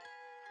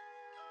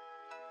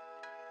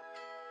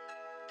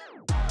Hey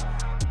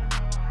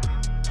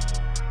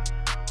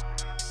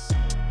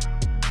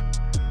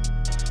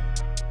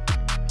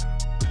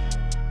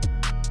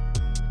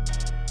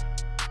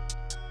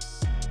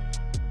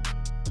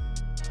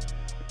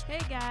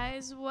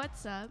guys,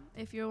 what's up?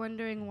 If you're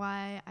wondering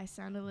why I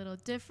sound a little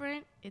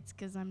different, it's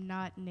because I'm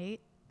not Nate.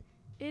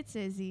 It's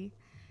Izzy.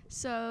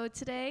 So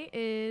today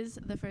is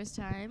the first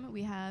time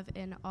we have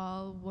an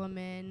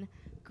all-woman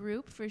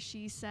group for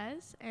She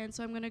Says, and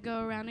so I'm going to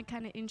go around and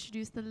kind of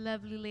introduce the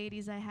lovely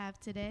ladies I have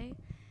today.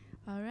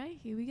 All right,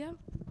 here we go.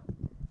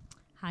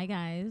 Hi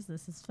guys,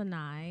 this is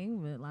Fanai.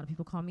 A lot of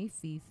people call me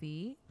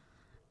Fifi.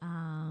 It's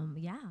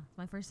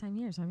my first time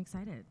here, so I'm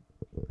excited.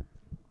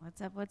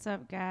 What's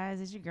up,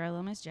 guys? It's your girl,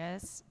 Little Miss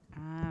Jess.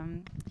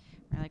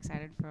 Really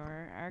excited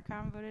for our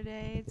convo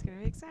today. It's going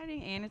to be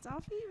exciting, and it's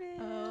all female.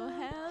 Oh,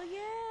 hell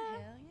yeah.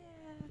 Hell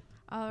yeah.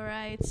 All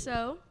right,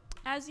 so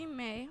as you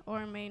may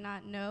or may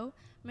not know,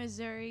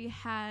 Missouri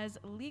has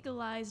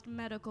legalized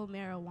medical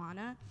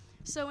marijuana.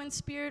 So in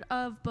spirit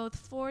of both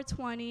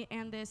 420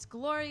 and this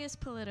glorious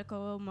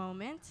political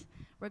moment,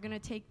 we're going to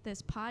take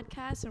this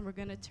podcast and we're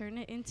going to turn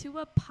it into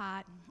a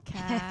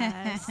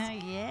podcast.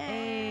 Yeah.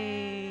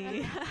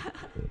 Hey.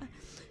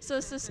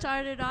 So to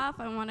start it off,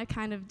 I want to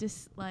kind of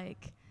just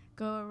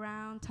go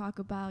around, talk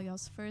about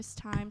y'all's first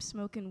time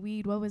smoking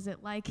weed. What was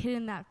it like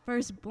hitting that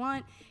first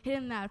blunt,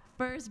 hitting that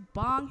first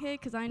bong hit?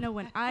 Because I know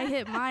when I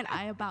hit mine,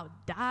 I about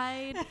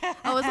died.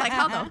 I was like,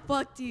 how the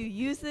fuck do you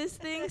use this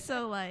thing?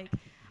 So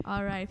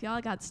all right, if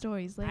y'all got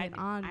stories, lay it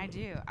on me. I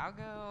do.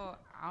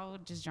 I'll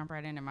just jump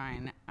right into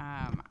mine.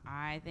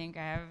 I think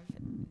I have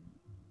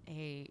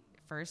a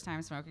first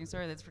time smoking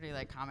story that's pretty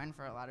common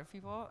for a lot of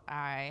people.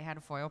 I had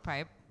a foil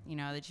pipe,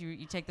 that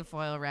you take the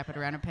foil, wrap it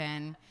around a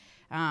pen.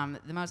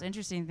 The most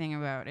interesting thing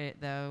about it,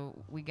 though,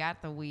 we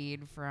got the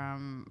weed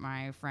from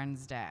my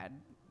friend's dad.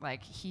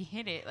 He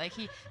hid it.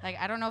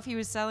 I don't know if he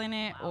was selling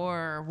it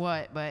or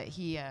what, but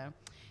he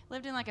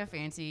lived in a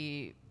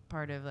fancy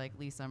part of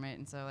Lee Summit,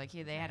 and so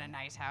they had a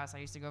nice house. I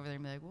used to go over there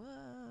and be like, whoa.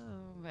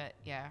 But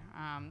yeah,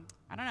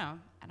 I don't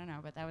know,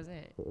 but that was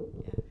it.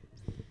 Yeah.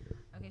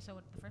 Okay,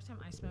 so the first time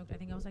I smoked, I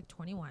think I was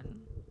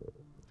 21.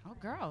 Oh,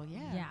 girl,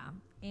 yeah. Yeah,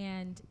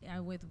 and I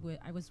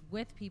was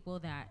with people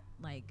that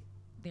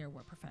they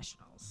were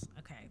professionals.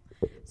 Okay,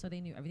 so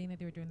they knew everything that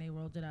they were doing. They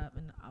rolled it up,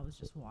 and I was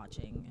just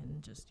watching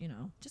and just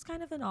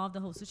kind of in awe of the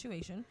whole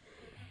situation.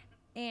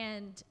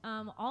 And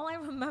all I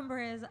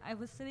remember is I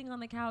was sitting on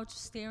the couch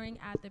staring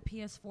at the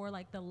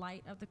PS4, the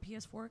light of the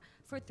PS4, for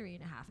 3.5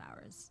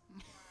 hours.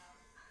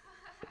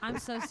 I'm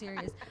so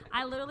serious.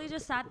 I literally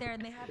just sat there,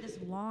 and they had this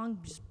long,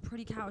 just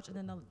pretty couch, and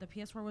then the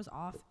PS4 was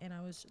off, and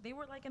they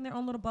were in their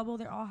own little bubble.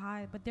 They're all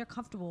high, but they're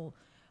comfortable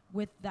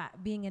with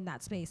that, being in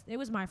that space. It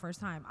was my first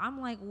time. I'm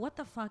like, what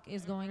the fuck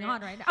is going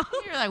on right now?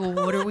 You're like, well,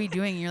 what are we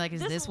doing? You're like,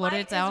 is this what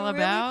it's all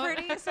about? Really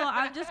pretty, so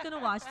I'm just going to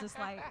watch this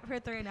light for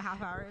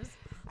 3.5 hours.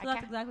 So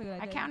that's exactly what I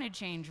did. I counted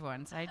change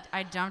once.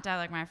 I dumped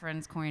out my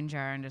friend's coin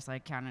jar and just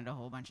counted a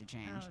whole bunch of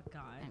change. Oh,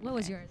 God. Anyway. What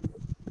was yours?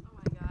 Oh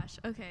my gosh.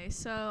 Okay,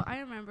 so I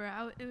remember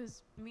it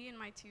was me and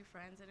my two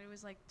friends, and it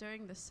was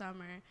during the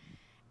summer,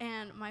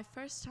 and my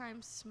first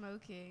time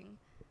smoking,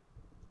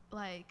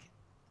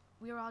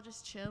 we were all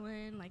just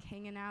chilling,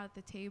 hanging out at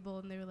the table,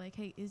 and they were like,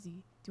 hey,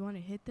 Izzy, do you want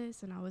to hit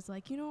this? And I was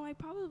like, I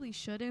probably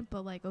shouldn't,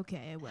 but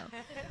okay, I will.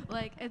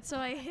 And so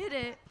I hit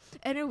it,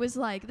 and it was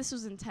this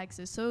was in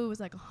Texas, so it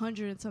was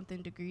 100 and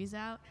something degrees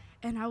out,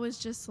 and I was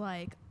just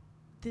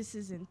this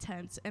is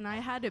intense. And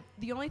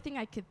the only thing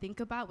I could think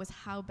about was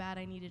how bad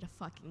I needed to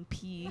fucking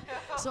pee.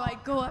 So I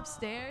go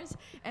upstairs,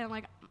 and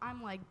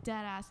I'm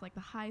dead ass, the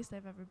highest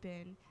I've ever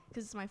been,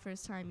 because it's my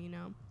first time,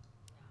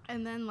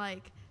 And then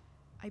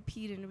I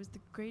peed, and it was the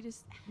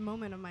greatest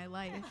moment of my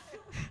life.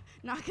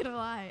 Not gonna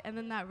lie. And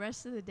then that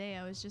rest of the day,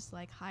 I was just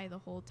high the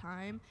whole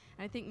time.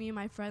 And I think me and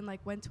my friend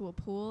went to a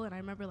pool, and I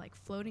remember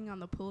floating on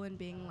the pool and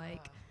being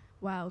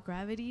wow,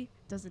 gravity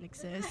doesn't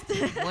exist.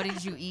 What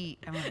did you eat?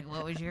 I'm like,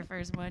 what was your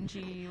first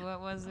munchie? What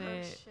was it?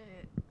 Oh,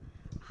 shit.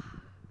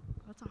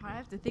 That's hard. I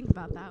have to think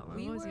about that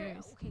one. What was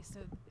yours? Okay, so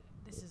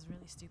this is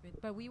really stupid,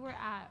 but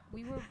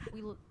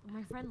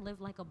my friend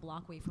lived a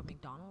block away from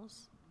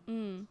McDonald's.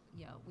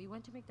 Yeah, we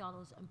went to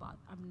McDonald's and bought,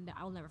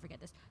 I'll never forget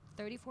this,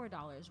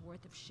 $34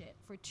 worth of shit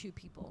for 2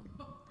 people.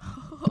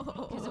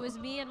 Because it was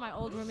me and my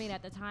old roommate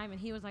at the time, and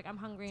he was like, I'm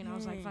hungry, and I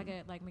was like, fuck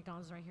it,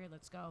 McDonald's is right here,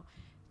 let's go.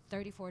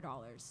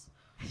 $34.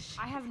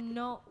 I have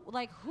no,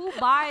 who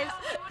buys,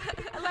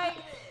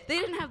 they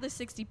didn't have the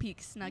 60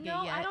 peaks nugget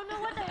no, yet. I don't know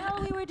what the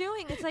hell we were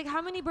doing. It's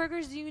how many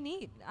burgers do you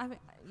need?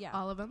 Yeah.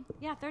 All of them?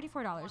 Yeah,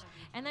 $34.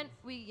 And then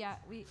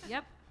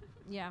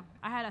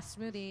I had a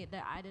smoothie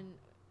that I didn't,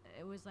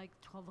 it was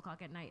 12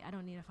 o'clock at night. I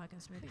don't need a fucking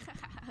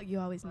smoothie.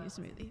 You always need a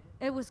smoothie.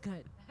 It was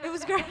good. It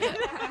was great.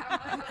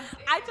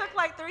 I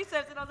took 3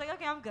 sips, and I was like,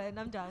 okay, I'm good.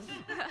 I'm done.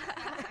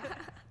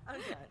 I'm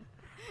done.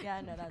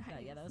 Yeah, no, that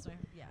was my,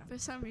 yeah. For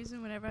some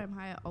reason, whenever I'm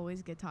high, I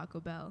always get Taco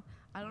Bell.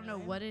 I don't know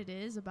what it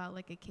is about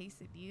a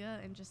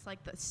quesadilla and just the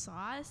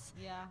sauce.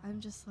 Yeah.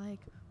 I'm just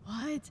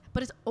what?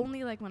 But it's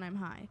only when I'm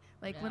high.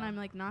 When I'm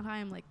not high,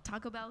 I'm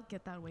Taco Bell,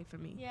 get that away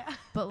from me. Yeah.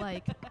 But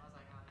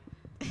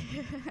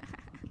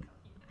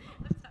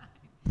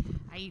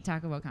I eat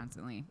Taco Bell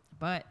constantly,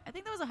 but I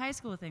think that was a high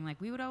school thing. Like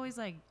we would always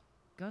like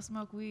go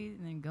smoke weed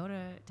and then go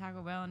to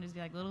Taco Bell and just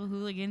be like little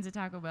hooligans at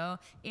Taco Bell.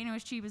 And it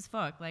was cheap as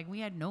fuck. Like we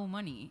had no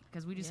money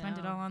because we just spent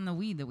it all on the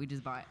weed that we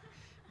just bought.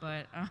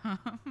 But I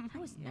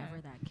was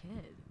never that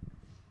kid.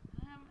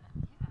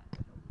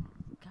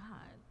 God,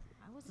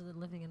 I was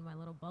living in my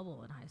little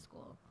bubble in high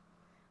school.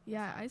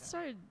 Yeah, I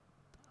started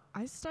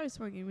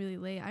smoking really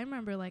late. I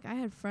remember like I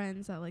had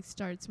friends that like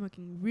started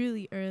smoking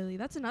really early.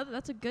 That's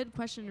a good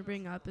question to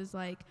bring up is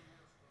like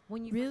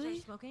When you really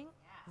first started smoking?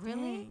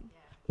 Really? Dang.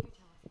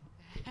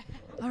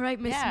 All right,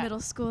 Miss Yeah. Middle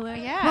Schooler.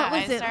 Yeah,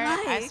 What was it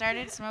I like?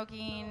 started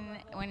smoking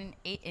when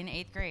in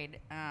eighth grade.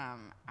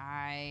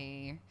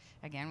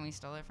 We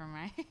stole it from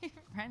my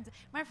friends.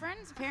 My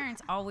friends'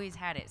 parents always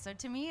had it, so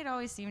to me it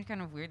always seemed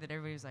kind of weird that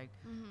everybody was like,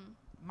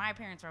 my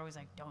parents were always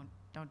like,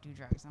 don't do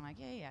drugs. I'm like,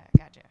 yeah,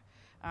 gotcha.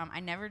 I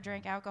never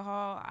drank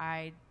alcohol.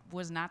 I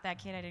was not that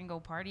kid. I didn't go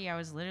party. I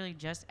was literally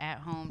just at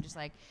home, just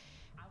like.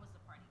 I was the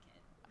party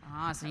kid.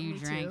 Ah, so you Me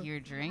drank. too. You're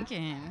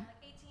drinking. Like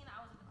 18,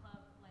 I was at the club,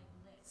 like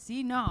lit.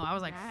 See, no, I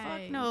was like,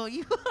 fuck no, Nice.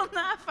 you will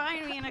not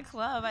find me in a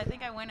club. I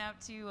think I went up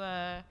to,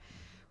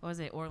 what was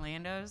it,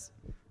 Orlando's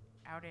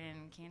out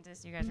in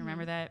Kansas. You guys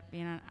remember that?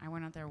 I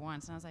went out there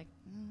once, and I was like,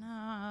 no,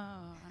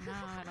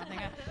 I don't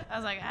think I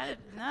was like,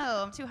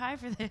 no, I'm too high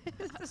for this.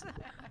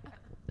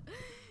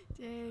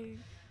 Dang.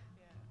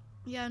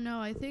 Yeah, no,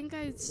 I think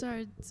I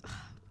started.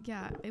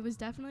 Yeah, it was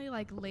definitely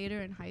like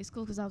later in high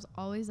school because I was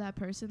always that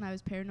person that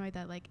was paranoid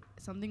that like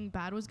something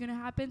bad was gonna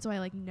happen. So I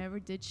like never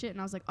did shit, and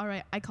I was like, all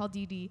right, I call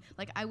DD.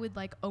 Like I would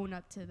like own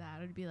up to that.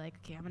 I'd be like,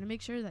 okay, I'm gonna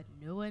make sure that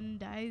no one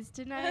dies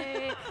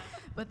tonight.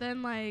 But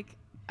then like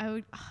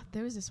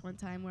there was this one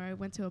time where I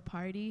went to a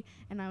party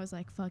and I was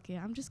like, fuck it,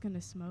 I'm just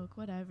gonna smoke,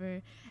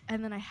 whatever.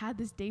 And then I had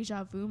this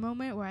deja vu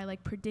moment where I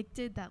like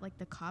predicted that like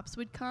the cops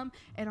would come,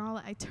 and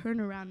I turn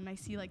around and I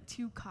see like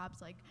two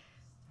cops like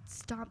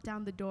stomp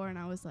down the door, and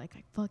I was like,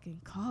 I fucking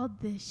called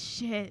this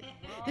shit.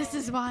 This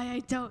is why I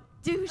don't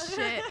do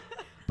shit.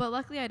 But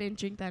luckily I didn't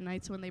drink that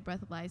night, so when they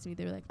breathalyzed me,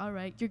 they were like, all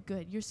right, you're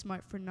good. You're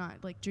smart for not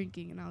like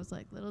drinking. And I was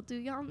like, little do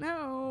y'all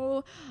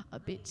know, a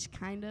bitch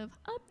kind of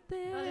up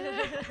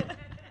there.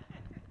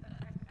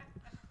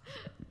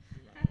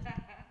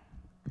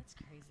 That's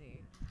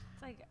crazy.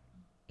 It's like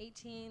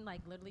 18,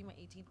 like literally my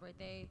 18th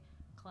birthday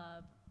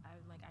club. I'm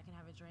like, I can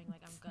have a drink,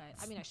 like I'm good.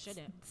 I mean, I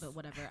shouldn't, but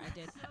whatever, I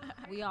did.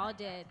 We all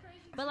did.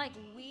 But like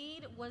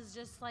weed was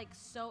just like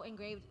so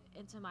engraved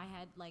into my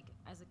head, like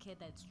as a kid,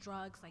 that's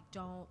drugs, like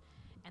don't.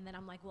 And then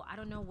I'm like, well, I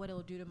don't know what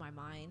it'll do to my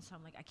mind, so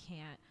I'm like, I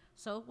can't.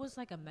 So it was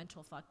like a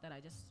mental fuck that I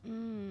just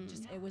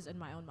it was in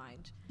my own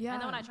mind. Yeah.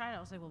 And then when I tried it, I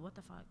was like, well, what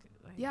the fuck?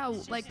 Like, Yeah,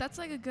 it's like just- that's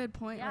like a good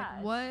point. Yeah,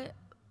 Like what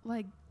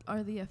like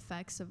are the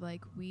effects of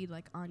like weed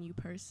like on you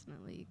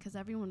personally? Because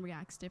everyone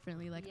reacts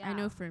differently. Like I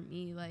know Yeah. for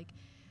me, like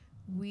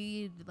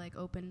weed like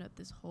opened up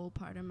this whole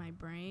part of my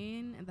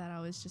brain that I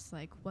was just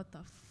like, what the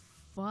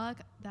fuck?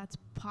 That's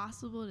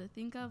possible to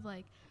think of.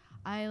 Like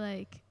I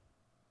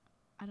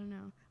don't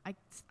know.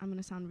 I'm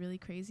gonna sound really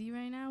crazy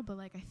right now, but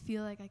like I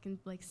feel like I can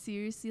like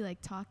seriously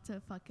like talk to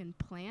fucking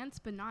plants,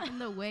 but not in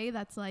the way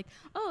that's like,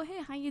 oh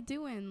hey, how you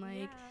doing?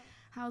 Like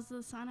how's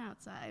the sun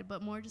outside?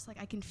 But more just like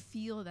I can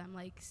feel them,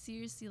 like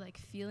seriously like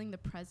feeling the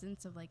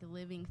presence of like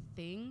living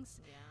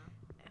things.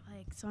 Yeah.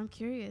 Like so I'm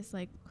curious,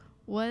 like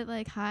what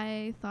like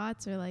high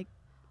thoughts or like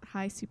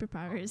high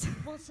superpowers?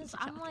 Well, since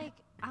I'm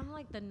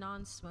like the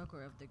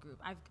non-smoker of the group,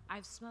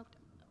 I've smoked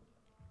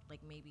like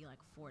maybe like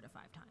 4 to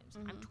 5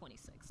 times. I'm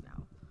 26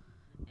 now,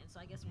 and so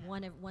I guess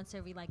once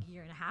every like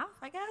year and a half,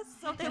 I guess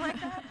something like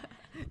that.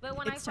 But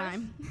when It's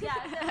time.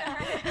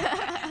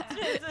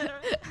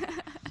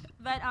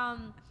 But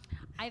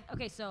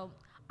so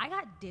I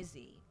got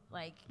dizzy.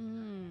 Like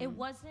it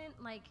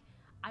wasn't like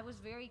I was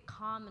very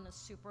calm and a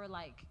super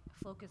like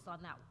focused on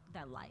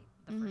that light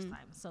the first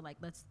time. So like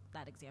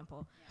that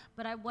example.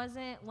 But I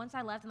wasn't, once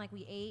I left and like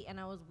we ate and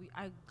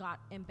I got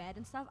in bed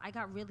and stuff, I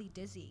got really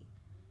dizzy.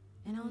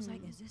 And I was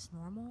like, is this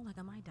normal? Like,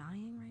 am I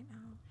dying right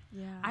now?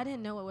 Yeah. I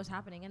didn't know what was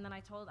happening. And then I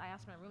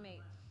asked my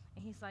roommate,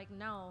 and he's like,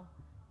 no,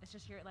 it's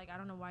just like, I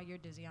don't know why you're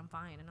dizzy. I'm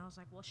fine. And I was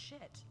like, well,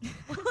 shit.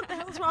 What the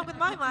hell's wrong with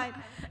my mind?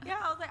 Yeah,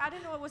 I was like, I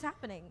didn't know what was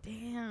happening.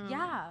 Damn.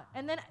 Yeah.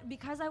 And then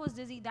because I was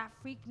dizzy, that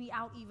freaked me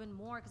out even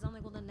more because I'm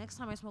like, well, the next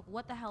time I smoke,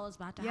 what the hell is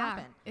about to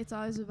happen? It's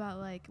always about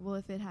like, well,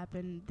 if it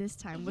happened this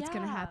time, what's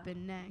gonna Yeah.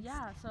 happen next?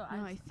 Yeah. So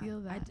No, I feel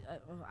that.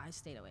 I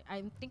stayed away.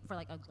 I think for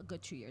like a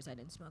good 2 years, I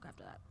didn't smoke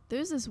after that.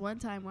 There's this one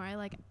time where I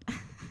like,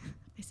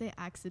 I say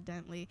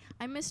accidentally,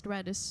 I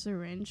misread a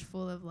syringe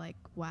full of like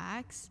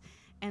wax,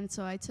 and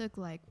so I took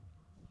like,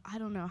 I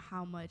don't know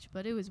how much,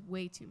 but it was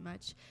way too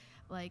much,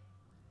 like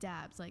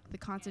dabs, like the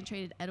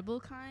concentrated edible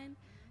kind,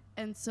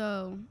 and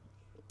so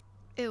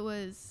it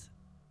was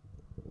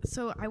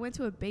so I went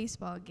to a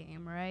baseball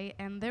game, right?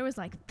 And there was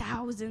like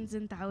thousands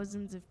and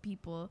thousands of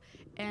people,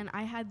 and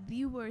I had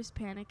the worst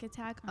panic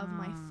attack of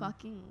my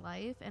fucking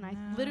life, and I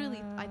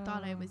literally I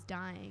thought I was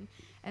dying.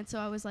 And so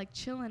I was like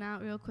chilling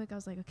out real quick. I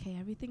was like, okay,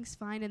 everything's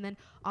fine. And then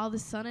all of a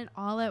sudden,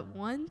 all at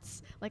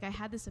once, like I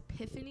had this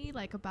epiphany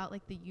like about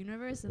like the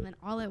universe, and then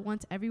all at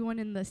once everyone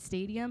in the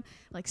stadium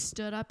like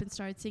stood up and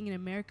started singing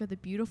America the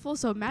Beautiful.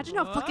 So imagine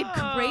how fucking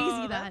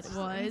crazy that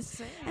was.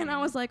 Insane. And I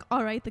was like,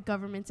 all right, the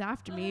government's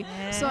after me.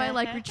 So I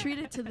like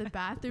retreated to the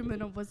bathroom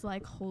and I was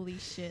like, holy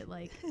shit,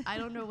 like I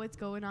don't know what's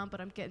going on,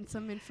 but I'm getting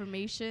some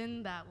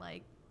information that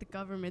like the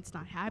government's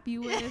not happy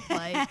with.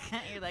 Like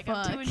you're like,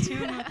 fuck. I'm too in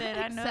tune with it.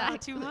 I know Exactly.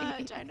 too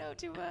much. I know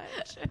too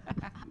much.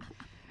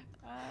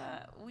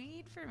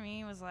 Weed for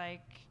me was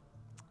like,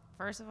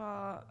 first of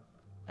all,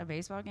 a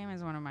baseball game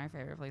is one of my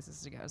favorite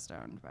places to go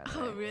stoned, by the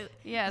way. Oh, really?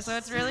 Yeah, so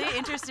it's really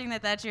interesting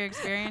that that's your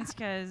experience,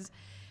 because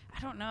I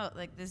don't know,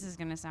 like this is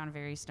gonna sound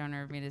very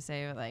stoner of me to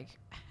say, but like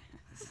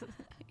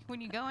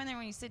when you go in there,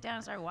 when you sit down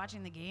and start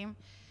watching the game,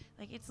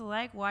 like it's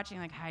like watching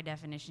like high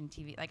definition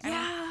TV. Like I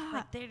don't,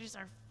 like they just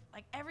are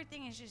like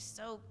everything is just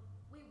so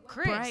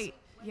crisp. Right.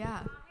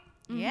 Yeah.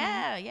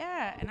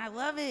 Yeah, and I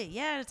love it.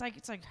 Yeah, it's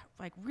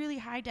like really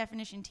high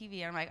definition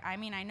TV. I'm like, I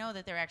mean, I know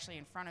that they're actually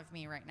in front of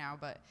me right now,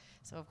 but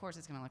so of course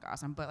it's gonna look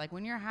awesome. But like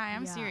when you're high,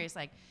 I'm serious.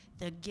 Like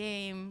the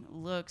game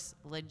looks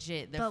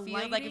legit. The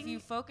field, like if you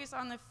focus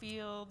on the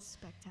field,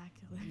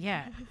 Spectacular.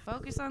 yeah,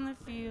 focus on the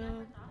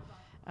field.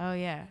 Oh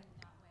yeah.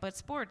 But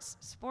sports,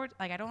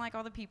 like I don't like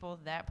all the people.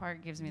 That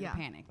part gives me the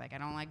panic. Like I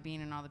don't like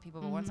being in all the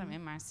people. But once I'm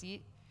in my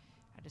seat,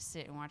 I just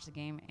sit and watch the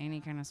game. Any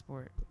kind of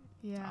sport,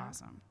 it's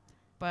awesome.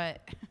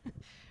 But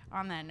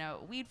on that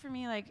note, weed for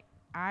me, like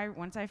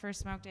once I first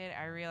smoked it,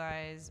 I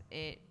realized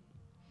it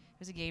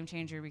was a game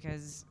changer,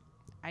 because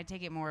I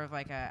take it more of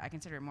like I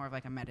consider it more of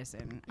like a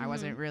medicine. I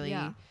wasn't really.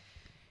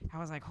 I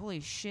was like,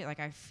 holy shit, like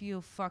I feel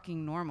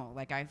fucking normal.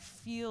 Like I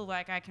feel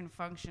like I can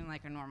function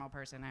like a normal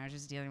person. I was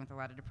just dealing with a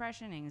lot of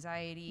depression,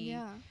 anxiety,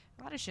 a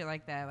lot of shit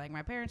like that. Like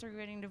my parents were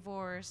getting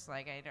divorced.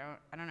 Like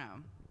I don't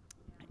know.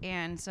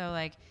 And so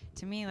like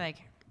to me,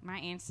 like my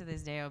aunts to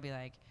this day will be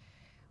like,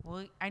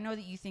 well, I know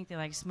that you think that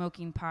like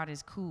smoking pot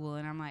is cool.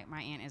 And I'm like,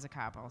 my aunt is a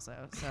cop also.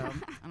 So,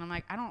 and I'm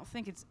like, I don't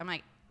think I'm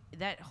like,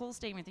 that whole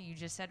statement that you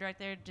just said right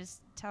there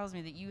just tells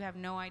me that you have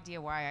no idea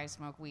why I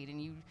smoke weed,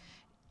 and you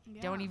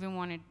don't even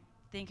want to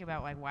think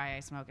about like why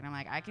I smoke. And I'm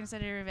like, I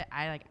consider it,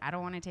 I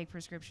don't want to take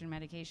prescription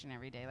medication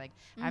every day. Like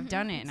I've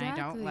done it, and I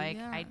don't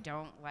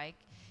like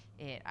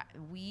it.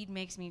 Weed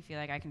makes me feel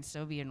like I can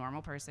still be a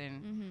normal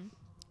person.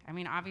 I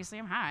mean, obviously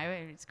I'm high,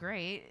 it's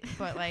great,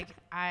 but like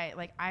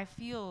I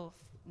feel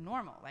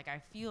normal. Like I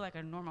feel like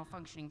a normal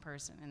functioning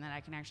person, and that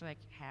I can actually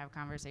like have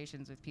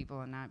conversations with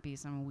people and not be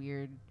some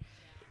weird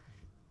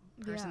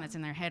person that's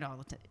in their head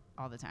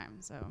all the time.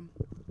 So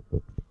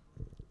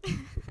I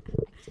can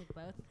take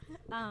both.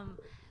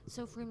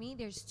 So for me,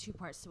 there's two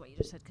parts to what you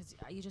just said, because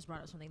you just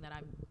brought up something that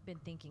I've been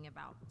thinking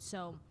about.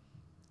 So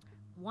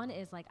one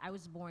is like I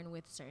was born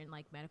with certain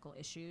like medical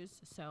issues,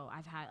 so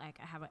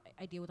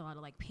I deal with a lot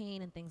of like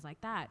pain and things like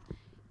that.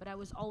 But I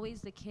was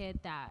always the kid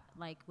that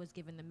like was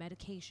given the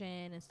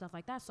medication and stuff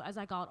like that. So as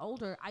I got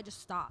older, I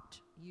just stopped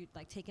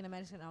taking the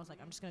medicine. I was like,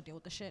 I'm just gonna deal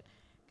with the shit,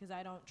 because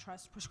I don't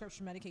trust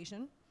prescription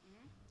medication.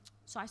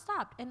 So I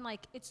stopped, and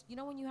like it's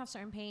when you have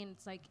certain pain,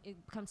 it's like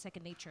it becomes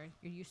second nature.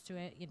 You're used to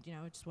it,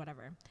 it's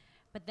whatever.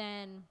 But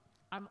then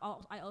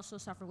I also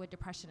suffer with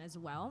depression as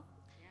well.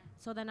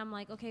 So then I'm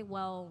like, okay,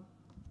 well,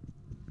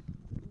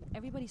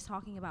 everybody's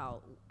talking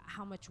about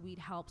how much weed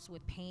helps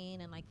with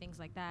pain and like things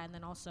like that, and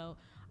then also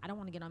I don't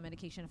want to get on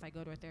medication if I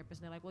go to a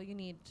therapist and they're like, well,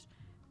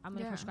 I'm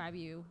going to prescribe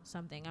you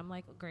something. I'm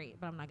like, great,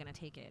 but I'm not going to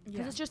take it.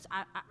 Because it's just,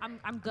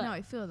 I'm good. No,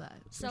 I feel that.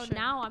 So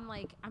now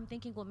I'm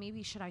thinking, well,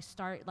 maybe should I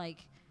start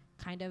like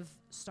kind of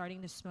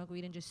starting to smoke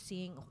weed and just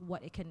seeing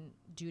what it can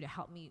do to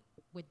help me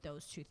with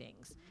those two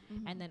things.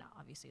 And then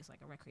obviously it's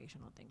like a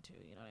recreational thing too,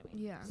 you know what I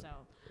mean? Yeah. So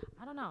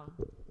I don't know.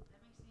 that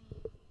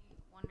makes me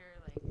wonder,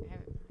 like,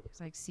 it's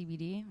like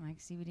CBD. Like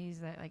CBD is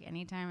that, like,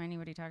 anytime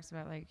anybody talks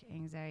about like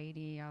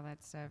anxiety, all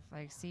that stuff,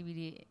 like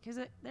CBD, because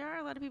there are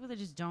a lot of people that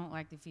just don't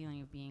like the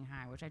feeling of being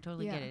high, which I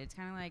totally get it. It's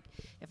kind of like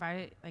if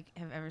I like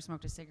have ever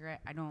smoked a cigarette,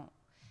 I don't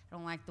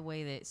like the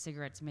way that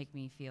cigarettes make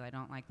me feel. I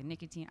don't like the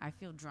nicotine. I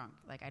feel drunk.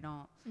 Like I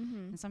don't.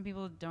 And some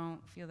people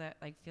don't feel that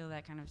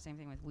kind of same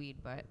thing with weed.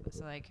 But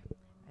so like,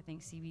 I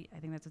think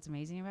that's what's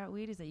amazing about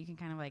weed, is that you can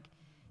kind of like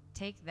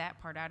take that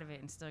part out of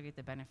it and still get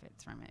the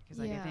benefits from it. Because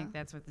like I think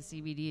that's what the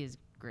CBD is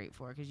great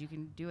for. Because you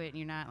can do it and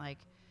you're not like,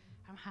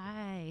 I'm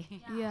high.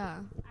 Yeah.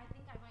 I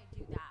think I might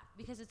do that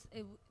because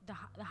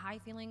the high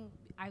feeling.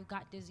 I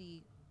got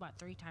dizzy about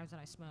 3 times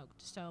when I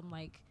smoked. So I'm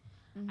like,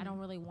 I don't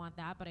really want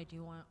that, but I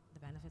do want the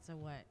benefits of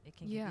what it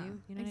can give you.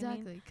 You know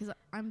exactly. what I mean? Because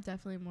I'm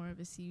definitely more of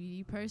a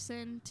CBD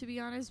person, to be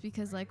honest.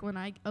 Because like when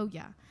I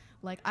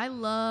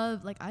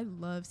love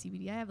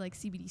CBD. I have like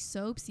CBD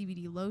soap,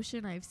 CBD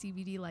lotion. I have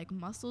CBD like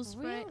muscle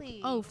spray.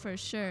 Really? Oh, for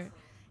sure.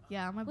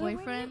 Yeah, my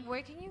boyfriend.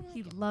 Where can you?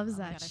 He loves oh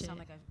my that God, shit. I sound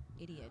like an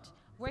idiot.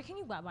 Where can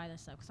you buy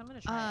this stuff? Because I'm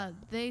gonna try it.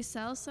 They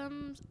sell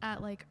some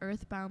at like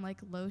Earthbound, like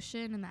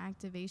lotion and the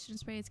activation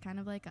spray. It's kind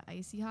of like a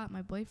icy hot.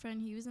 My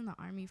boyfriend, he was in the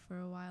army for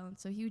a while, and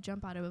so he would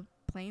jump out of a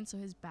plane, so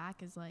his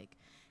back is like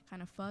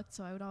kind of fucked.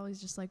 So I would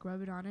always just like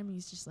rub it on him.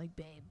 He's just like,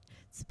 babe,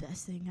 it's the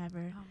best thing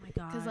ever. Oh my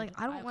god. Because like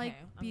I don't like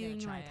I'm gonna being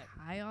try like it.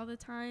 high all the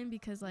time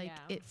because like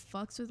Yeah. it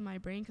fucks with my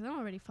brain because I'm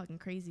already fucking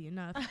crazy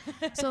enough.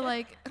 So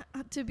like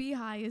to be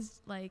high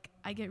is like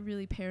I get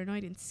really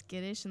paranoid and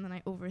skittish, and then I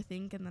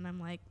overthink, and then I'm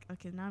like,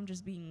 okay, now I'm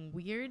just being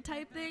weird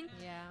type thing.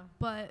 Yeah.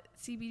 But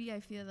CBD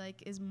I feel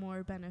like is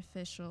more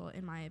beneficial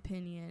in my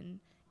opinion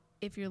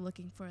if you're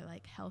looking for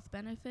like health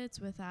benefits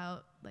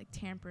without like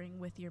tampering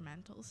with your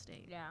mental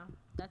state. Yeah.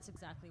 That's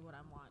exactly what I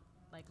want.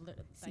 Like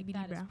CBD,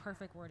 that is bro.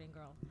 perfect wording,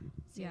 girl.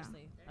 Yeah.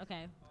 Seriously.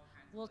 Okay.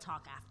 We'll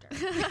talk after.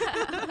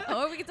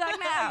 Or we can talk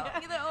now.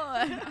 Either or.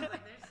 Like,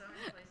 there's so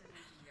many places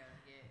you can go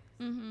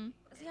get. Mm-hmm.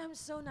 See, I'm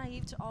so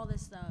naive to all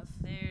this stuff.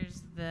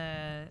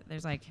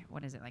 There's like,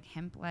 what is it, like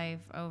Hemp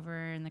Life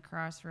over in the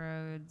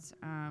Crossroads,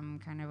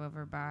 kind of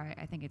over by,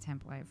 I think it's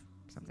Hemp Life,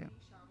 something.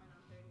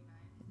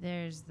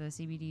 There's the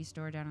CBD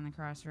store down in the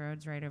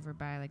Crossroads right over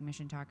by like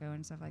Mission Taco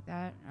and stuff like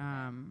that.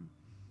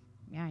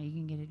 Yeah, you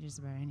can get it just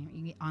about anywhere. You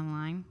can get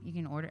online. You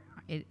can order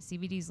it.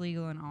 CBD's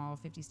legal in all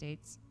 50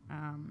 states.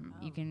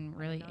 You can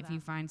really, know if that. you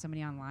find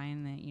somebody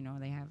online that you know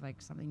they have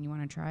like something you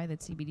want to try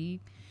that's CBD,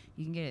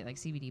 you can get it like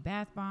CBD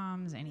bath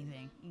bombs,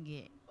 anything. You can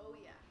get. Oh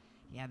yeah.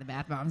 Yeah, the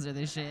bath bombs are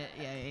the shit.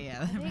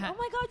 Yeah. Oh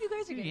my god, you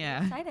guys are getting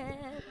Yeah. excited.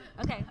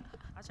 Okay,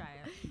 I'll try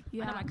it.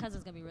 Yeah. I know my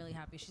cousin's gonna be really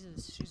happy. She's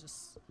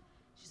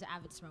an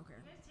avid smoker.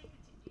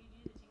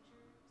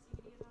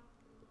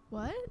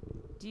 What?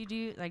 Do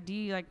you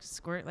like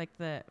squirt like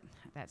the?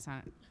 That's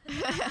not.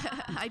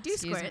 I do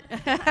Excuse squirt. me.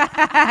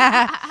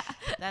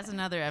 That's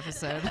another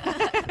episode.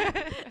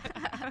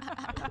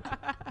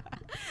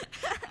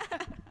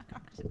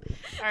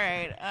 All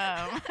right.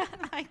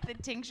 Like the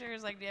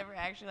tinctures, like do you ever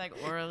actually like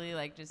orally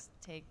like just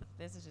take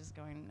this is just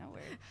going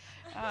nowhere,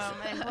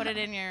 and put it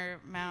in your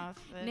mouth?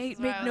 Nate, This is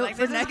make why I was note like,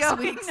 for this is next going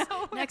week's,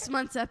 nowhere. next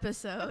month's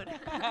episode.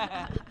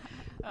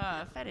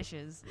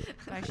 Fetishes,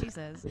 like she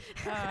says.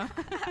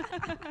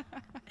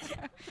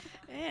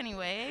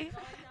 Anyway,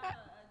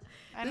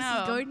 I This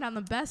know. is going down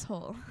the best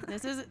hole.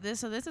 This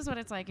is what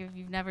it's like if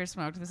you've never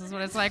smoked. This is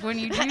what it's like when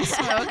you do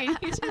smoke and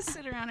you just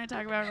sit around and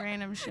talk about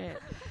random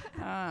shit.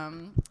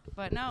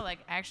 But no, like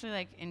actually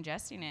like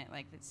ingesting it,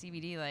 like the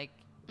CBD, like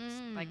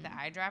like the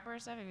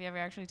eyedropper stuff. Have you ever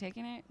actually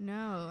taken it?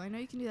 No, I know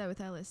you can do that with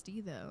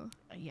LSD though.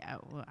 Yeah.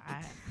 Well,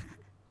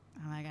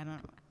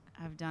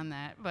 I've done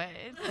that, but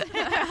it's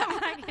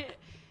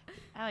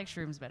I like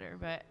shrooms better.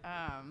 But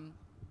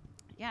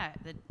yeah,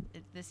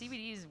 the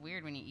CBD is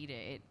weird when you eat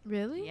it.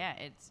 Really? Yeah,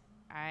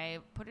 I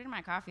put it in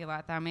my coffee a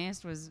lot. Thou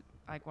Mayest was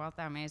like, while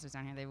Thou Mayest was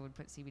down here, they would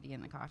put CBD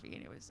in the coffee,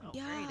 and it was so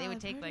great. They would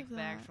I've take heard like of the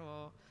that.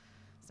 actual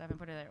stuff and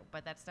put it there.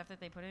 But that stuff that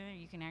they put in it,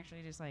 you can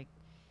actually just like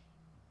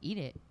eat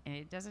it, and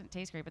it doesn't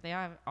taste great. But they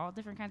all have all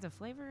different kinds of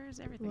flavors,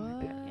 everything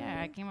like that. Yeah,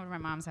 I What? came over to my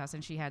mom's house,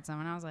 and she had some,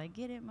 and I was like,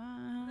 "Get it,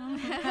 mom."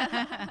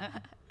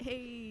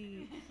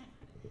 Hey.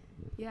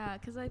 Yeah,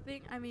 because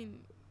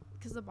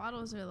because the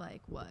bottles are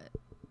like what?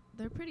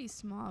 They're pretty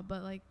small,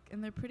 but like,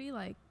 and they're pretty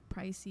like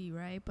pricey,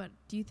 right? But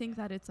do you think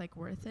that it's like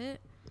worth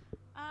it?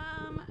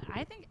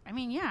 I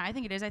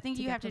think it is. I think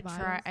To you get have the to try.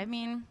 vials? I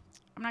mean,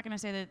 I'm not gonna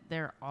say that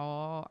they're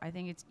all. I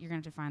think you're gonna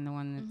have to find the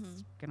one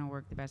that's gonna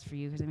work the best for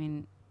you. Because I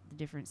mean, the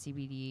different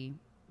CBD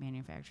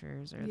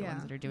manufacturers or the Yeah,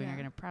 ones that are doing yeah. are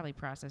gonna probably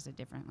process it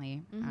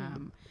differently.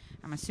 Mhm.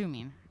 I'm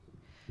assuming.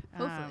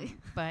 Hopefully.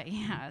 But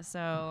yeah,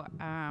 so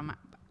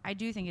I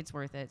do think it's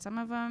worth it. Some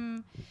of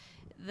them,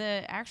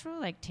 the actual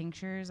like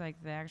tinctures,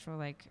 like the actual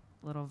like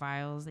little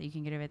vials that you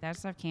can get of it, that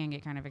stuff can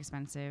get kind of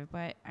expensive.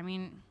 But I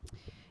mean,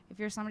 if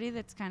you're somebody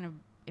that's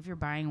if you're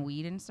buying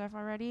weed and stuff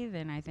already,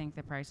 then I think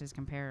the price is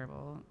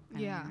comparable.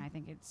 Yeah. I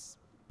think it's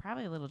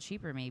probably a little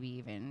cheaper, maybe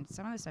even.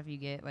 Some of the stuff you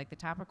get, like the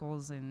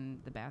topicals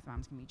and the bath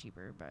bombs, can be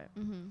cheaper, but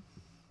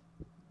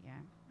yeah,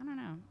 I don't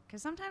know.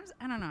 Because sometimes,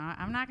 I don't know,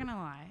 I'm not going to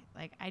lie.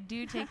 Like, I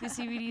do take the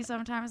CBD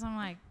sometimes. I'm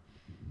like,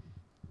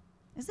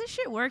 is this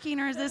shit working,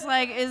 or is this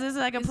like a Is this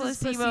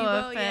placebo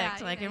placebo? effect?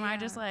 Yeah, Like, yeah, am I yeah.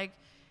 just like,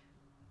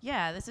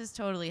 yeah, this is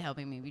totally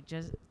helping me.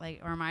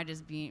 Or am I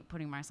just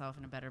putting myself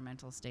in a better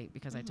mental state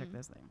because I took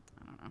this thing?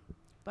 I don't know.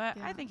 But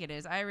I Yeah. think it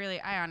is. I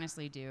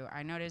honestly do.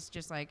 I noticed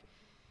just like,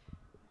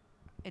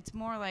 it's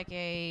more like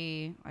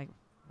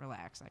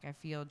relax. Like I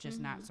feel just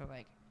not so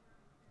like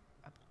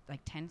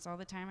tense all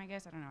the time, I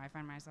guess. I don't know. I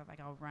find myself like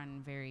I'll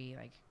run very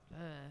like,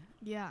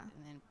 Yeah.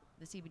 and then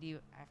the CBD,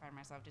 I find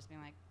myself just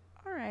being like,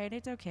 all right,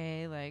 it's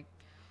okay. Like,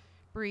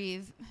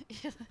 breathe.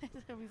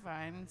 It'll be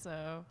fine.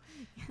 So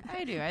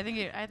I do. I think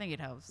it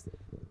helps.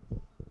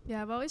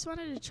 Yeah, I've always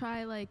wanted to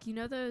try like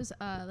those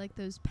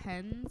those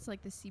pens,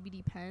 like the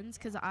CBD pens,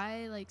 because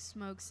I like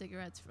smoked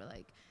cigarettes for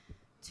like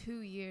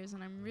 2 years,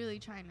 and I'm really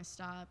trying to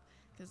stop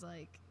because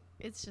like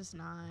it's just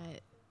not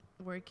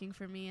working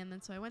for me. And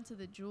then so I went to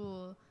the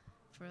Jewel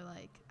for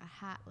like a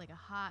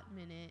hot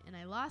minute, and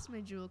I lost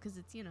my Juul because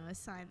it's, you know, a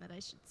sign that I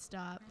should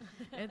stop.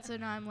 And so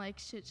now I'm like,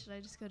 shit, should I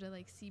just go to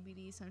like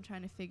CBD? So I'm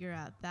trying to figure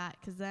out that,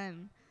 because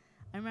then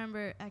I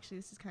remember, actually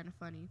this is kind of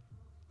funny,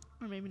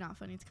 or maybe not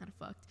funny, it's kind of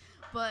fucked,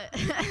 but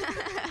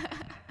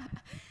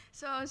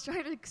so I was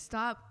trying to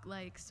stop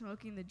like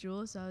smoking the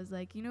Juul. So I was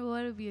like, you know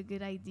what would be a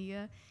good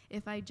idea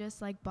if I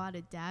just like bought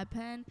a dab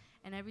pen,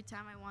 and every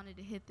time I wanted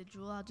to hit the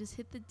Juul, I'll just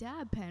hit the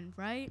dab pen,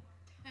 right?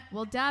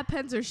 Well, dab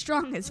pens are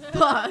strong as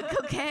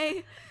fuck,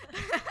 okay?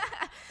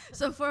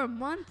 So for a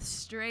month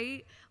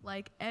straight,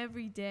 like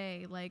every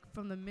day, like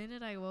from the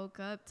minute I woke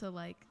up to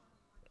like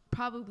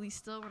probably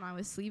still when I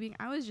was sleeping,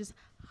 I was just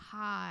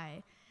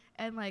high.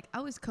 And like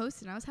I was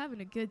coasting, I was having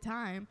a good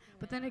time.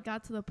 But then it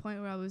got to the point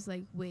where I was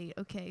like, wait,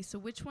 okay, so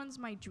which one's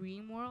my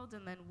dream world,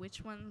 and then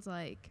which one's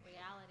like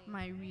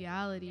my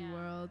reality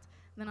world?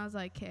 And then I was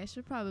like, okay, I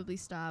should probably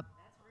stop.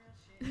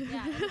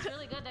 Yeah, and it's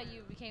really good that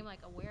you became like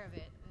aware of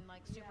it and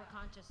like super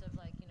conscious of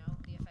like, you know,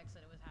 the effects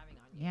that it was having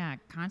on you. Yeah,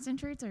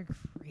 concentrates are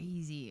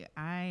crazy.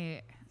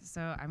 I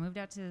moved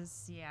out to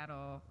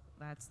Seattle.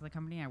 That's the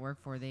company I work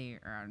for. They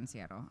are out in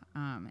Seattle.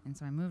 And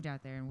so I moved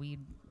out there, and weed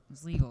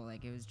was legal.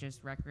 Like, it was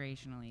just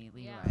recreationally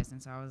legalized. Yeah.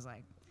 And so I was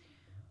like,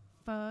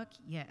 fuck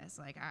yes.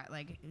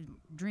 Like,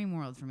 dream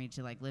world for me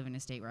to like live in a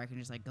state where I can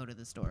just like go to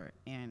the store.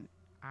 And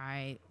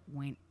I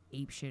went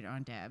ape shit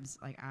on dabs.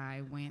 Like,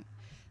 I went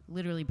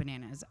literally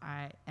bananas.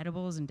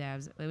 Edibles and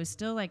dabs. It was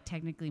still like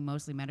technically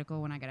mostly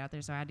medical when I got out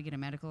there, so I had to get a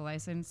medical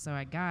license. So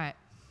I got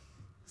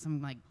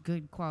some like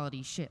good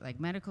quality shit. Like,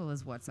 medical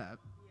is what's up.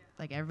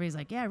 Like, everybody's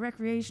like, yeah,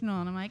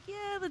 recreational, and I'm like,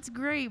 yeah, that's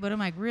great, but I'm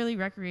like, really,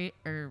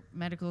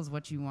 medical is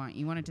what you want.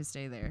 You want it to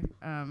stay there,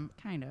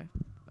 kind of.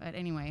 But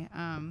anyway,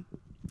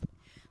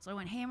 so I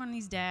went ham on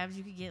these dabs.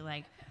 You could get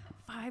like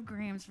 5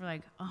 grams for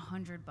like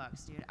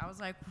 $100, dude. I was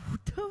like,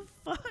 what the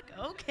fuck?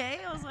 Okay.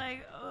 I was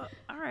like,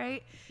 all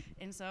right.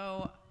 And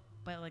so,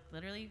 but like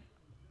literally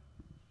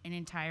an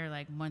entire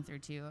like month or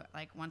two,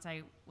 like once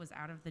I was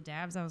out of the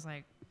dabs, I was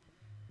like,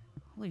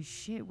 holy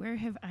shit, where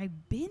have I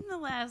been the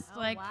last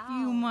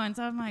few months?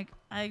 I'm like,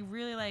 I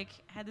really like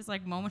had this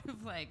like moment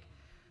of like,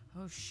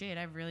 oh shit,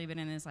 I've really been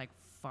in this like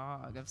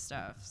fog of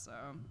stuff. So,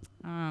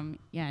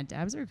 yeah,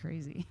 dabs are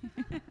crazy.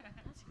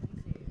 That's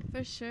crazy.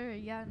 For sure.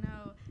 Yeah,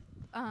 no.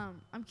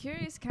 I'm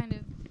curious kind of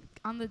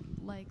on the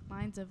like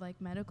lines of like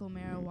medical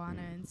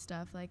marijuana and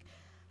stuff. Like,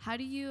 how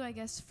do you, I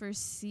guess,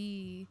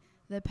 foresee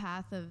the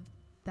path of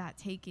that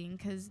taking?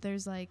 Because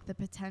there's like the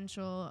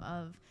potential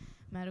of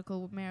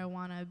medical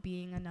marijuana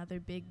being another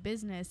big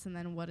business, and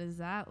then what does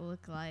that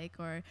look like?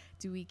 Or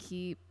do we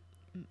keep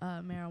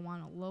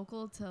marijuana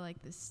local to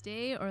like the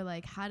state, or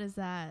like how does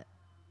that,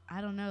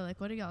 I don't know, like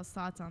what are y'all's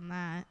thoughts on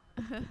that?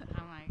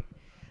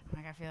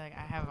 I feel like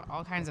I have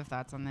all kinds of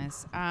thoughts on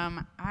this.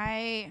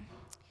 I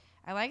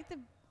like the,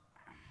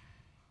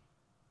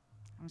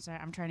 I'm sorry,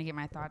 I'm trying to get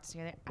my thoughts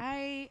together.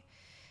 I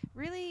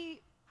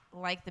really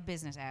like the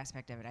business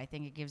aspect of it. I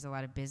think it gives a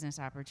lot of business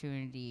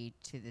opportunity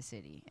to the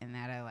city, and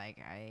that I like.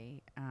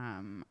 I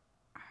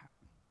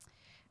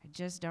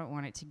just don't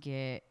want it to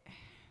get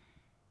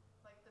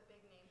like the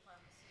big name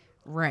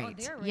pharmaceuticals. Right. Oh,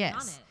 they're already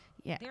on it.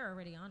 Yeah. They're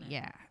already on it.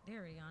 Yeah. They're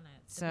already on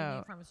it. The So big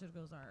name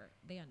pharmaceuticals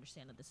they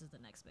understand that this is the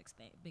next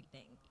big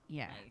thing.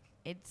 Yeah. Like,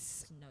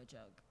 it's no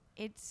joke.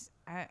 It's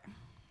I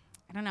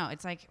don't know.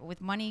 It's like with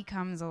money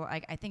comes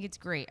like, I think it's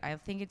great. I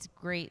think it's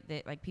great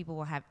that like people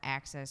will have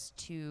access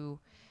to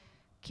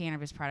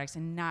cannabis products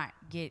and not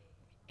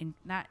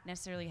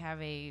necessarily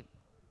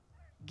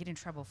get in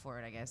trouble for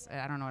it, I guess.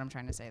 I don't know what I'm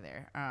trying to say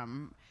there.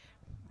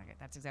 Okay,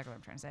 that's exactly what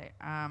I'm trying to say.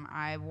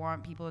 I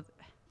want people,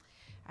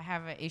 I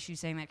have an issue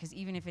saying that because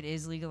even if it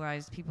is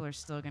legalized, people are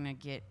still going to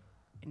get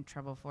in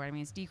trouble for it. I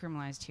mean, it's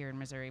decriminalized here in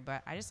Missouri,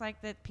 but I just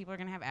like that people are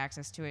going to have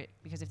access to it,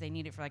 because if they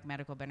need it for like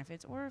medical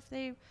benefits, or if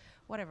they,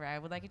 whatever, I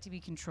would like it to be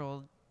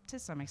controlled to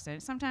some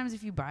extent. Sometimes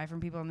if you buy from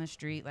people on the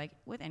street, like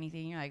with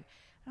anything, you're like,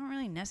 I don't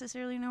really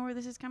necessarily know where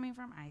this is coming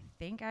from. I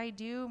think I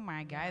do.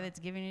 My guy that's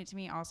giving it to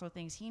me also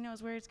thinks he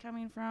knows where it's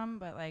coming from,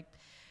 but like,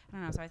 I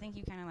don't know. So I think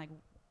you kind of like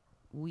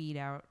weed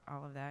out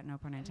all of that, no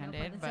pun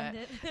intended. No pun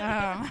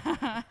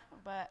intended.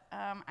 But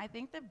I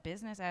think the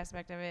business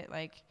aspect of it,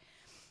 like,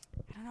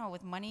 I don't know,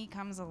 with money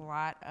comes a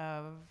lot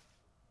of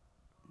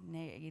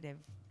negative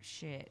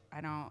shit. I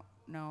don't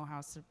know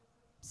how to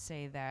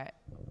say that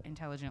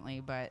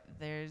intelligently, but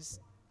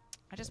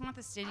I just want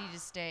the city to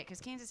stay, because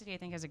Kansas City, I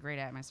think, has a great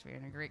atmosphere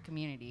and a great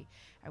community.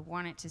 I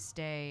want it to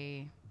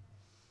stay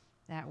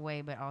that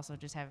way, but also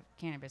just have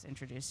cannabis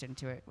introduced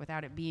into it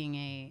without it being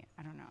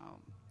I don't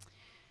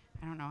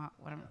know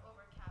what I'm.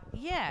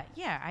 Yeah.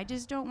 I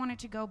just don't want it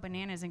to go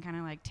bananas and kind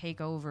of like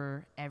take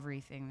over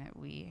everything that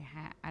we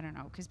have. I don't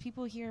know, because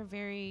people here are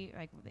very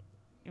like,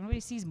 everybody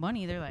sees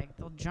money,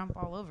 they'll jump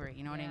all over it.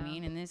 You know what I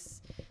mean? And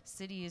this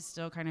city is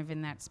still kind of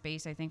in that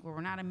space, I think, where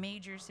we're not a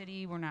major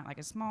city, we're not like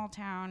a small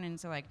town, and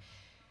so like,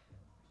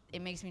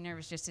 it makes me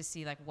nervous just to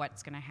see like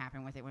what's gonna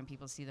happen with it when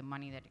people see the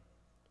money that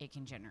it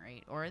can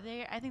generate, or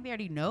I think they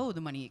already know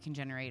the money it can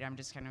generate. I'm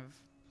just kind of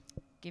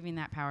giving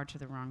that power to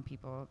the wrong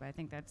people. But I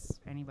think that's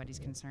anybody's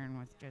concern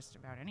with just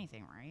about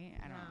anything, right?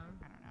 I don't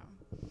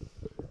know.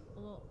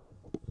 Well,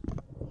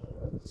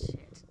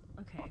 shit.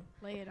 Okay.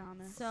 Lay it on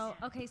us. So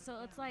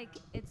so it's like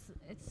it's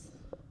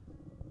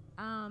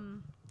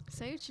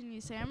Say what you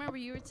need to say. I remember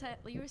you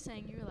were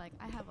saying you were like,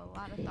 I have a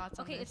lot of thoughts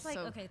on this. it's like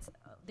so it's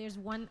there's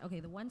one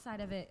the one side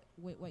of it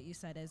with what you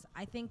said is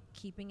I think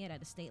keeping it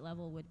at a state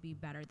level would be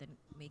better than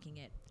making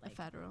it like a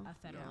federal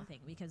yeah. thing,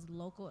 because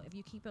local, if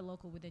you keep it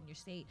local within your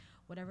state,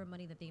 whatever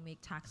money that they make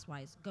tax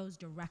wise goes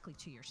directly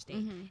to your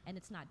state, and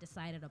it's not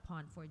decided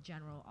upon for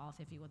general all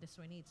 50 what this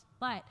one needs.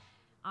 But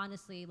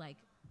honestly, like,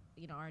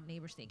 you know, our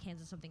neighbor state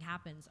Kansas, something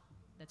happens,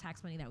 the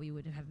tax money that we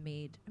would have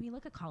made, I mean,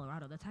 look at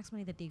Colorado, the tax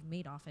money that they've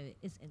made off of it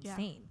is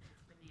insane.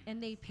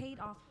 And they paid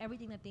off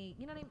everything that they,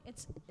 you know what I mean?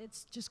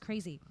 It's just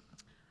crazy.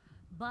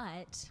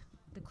 But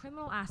the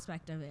criminal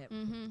aspect of it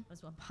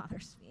is what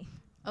bothers me.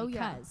 Oh,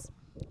 yeah. Because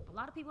a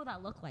lot of people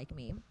that look like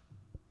me,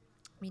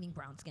 meaning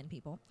brown skinned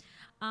people,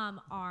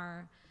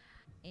 are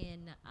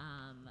in,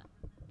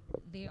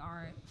 they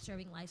are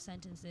serving life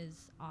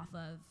sentences off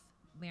of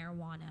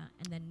marijuana.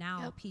 And then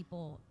now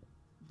people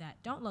that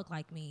don't look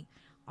like me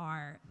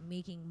are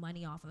making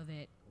money off of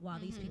it while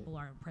these people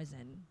are in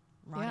prison,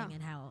 rotting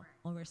in hell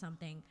over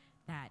something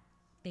that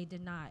they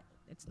did not,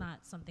 it's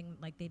not something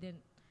like they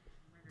didn't,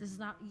 this is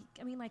not,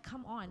 I mean, like,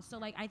 come on. So,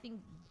 like, I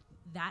think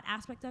that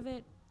aspect of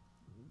it,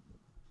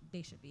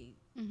 they should be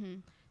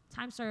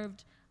time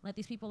served, let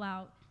these people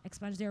out,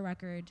 expunge their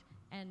record,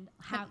 and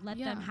let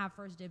them have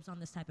first dibs on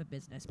this type of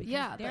business.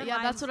 Because their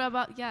lives, that's what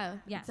about, yes,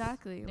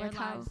 exactly. Their like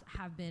lives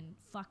have been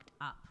fucked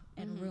up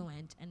and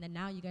ruined, and then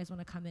now you guys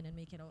want to come in and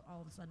make it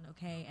all of a sudden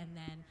okay, and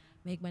then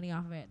make money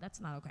off of it. That's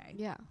not okay.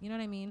 Yeah. You know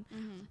what I mean?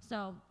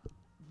 So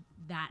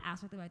that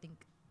aspect of it,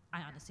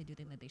 I honestly do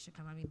think that they should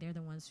come. I mean, they're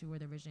the ones who were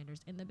the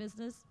originators in the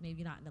business,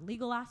 maybe not in the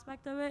legal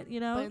aspect of it,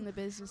 you know? But in the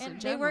business and in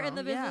they general. were in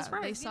the business yeah,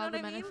 first. They saw you know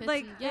the what I mean? benefits.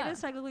 Like, and, it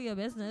is technically a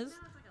business. It's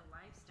like a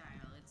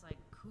lifestyle. It's like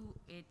cool.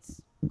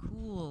 It's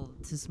cool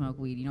to smoke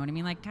weed. You know what I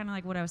mean? Like, kind of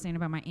like what I was saying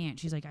about my aunt.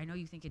 She's like, I know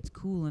you think it's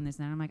cool and this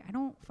and that. I'm like, I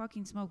don't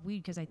fucking smoke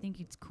weed because I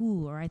think it's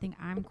cool or I think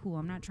I'm cool.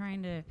 I'm not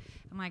trying to.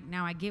 I'm like,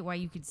 now I get why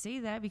you could say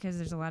that because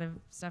there's a lot of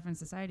stuff in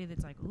society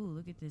that's like, ooh,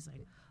 look at this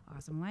like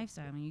awesome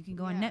lifestyle. I mean, you can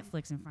go on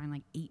Netflix and find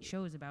like 8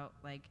 shows about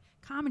like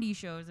comedy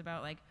shows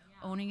about like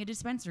owning a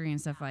dispensary and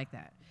stuff like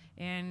that.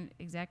 And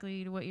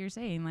exactly what you're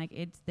saying, like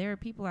there are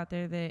people out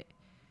there that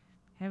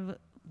have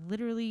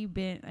literally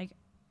been like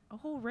a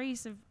whole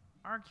race of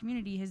our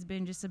community has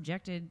been just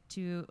subjected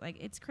to, like,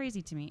 it's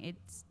crazy to me.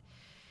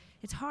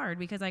 It's hard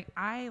because like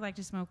I like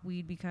to smoke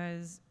weed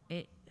because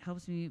it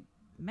helps me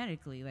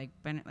medically, like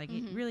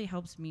it really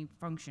helps me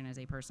function as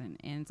a person.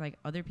 And it's like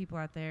other people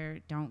out there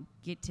don't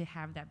get to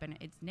have that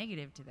benefit. It's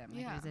negative to them.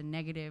 Like it's a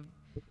negative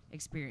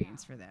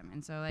experience for them.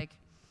 And so like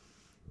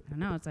I don't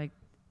know, it's like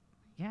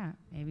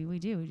maybe we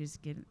do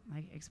just get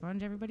like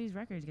expunge everybody's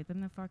records, get them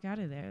the fuck out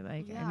of there.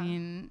 Like I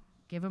mean,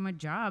 give them a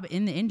job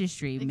in the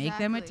industry, make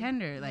them a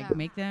tender, like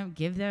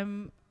give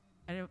them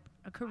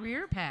a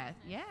career path.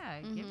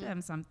 Give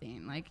them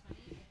something. Like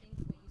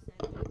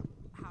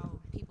how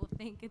people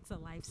think it's a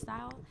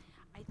lifestyle.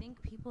 I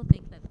think people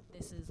think that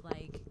this is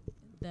like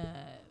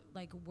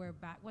we're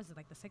back, was it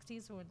like the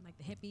 60s or like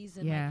the hippies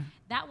and like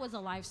that was a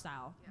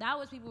lifestyle. That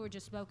was people were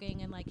just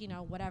smoking and like, you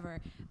know, whatever.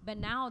 But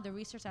now the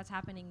research that's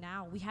happening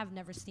now, we have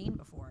never seen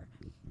before.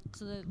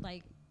 So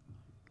like,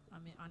 I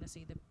mean,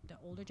 honestly, the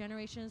older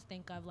generations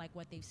think of like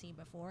what they've seen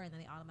before, and then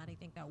they automatically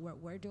think that what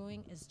we're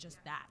doing is just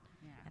that.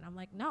 And I'm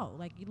like, no,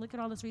 like you look at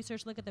all this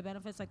research, look at the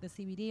benefits, like the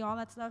CBD, all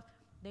that stuff.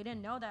 They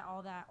didn't know that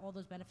all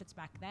those benefits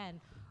back then.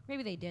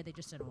 Maybe they did. They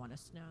just didn't want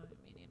us to know.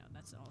 I mean, you know,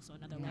 that's also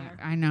another layer.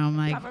 I know. I'm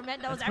like,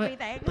 government knows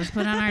everything. Let's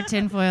put on our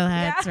tinfoil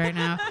hats right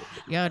now.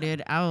 Yo,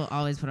 dude, I will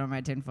always put on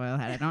my tinfoil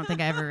hat. I don't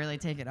think I ever really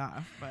take it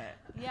off, but.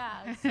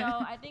 Yeah. So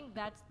I think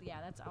that's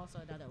also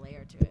another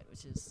layer to it,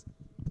 which is,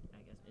 I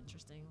guess,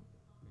 interesting.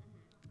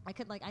 I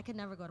could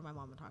never go to my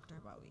mom and talk to her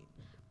about weed.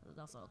 It's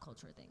also a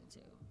culture thing too.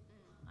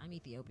 I'm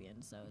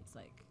Ethiopian, so it's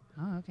like.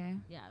 Oh, okay.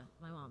 Yeah,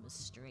 my mom is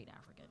straight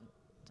African.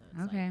 So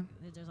it's okay.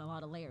 Like, there's a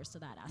lot of layers to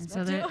that and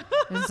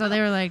aspect. So they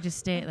were like, just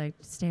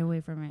stay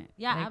away from it.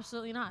 Yeah, like,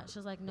 absolutely not. She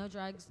was like, no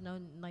drugs, no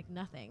like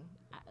nothing.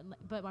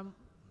 But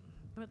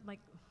like.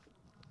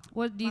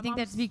 What do you think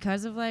that's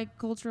because of like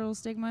cultural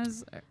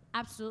stigmas?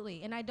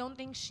 Absolutely, and I don't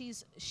think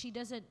she's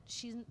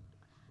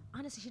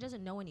honestly, she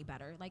doesn't know any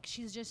better. Like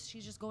she's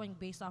just going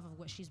based off of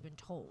what she's been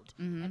told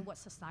and what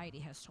society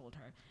has told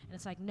her. And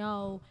it's like,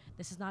 no,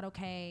 this is not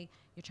okay.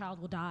 Your child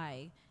will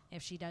die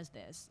if she does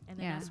this. And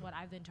then that's what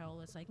I've been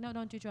told. It's like, no,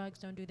 don't do drugs,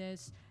 don't do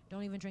this,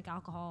 don't even drink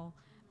alcohol.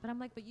 But I'm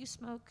like, but you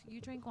smoke, you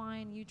drink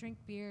wine, you drink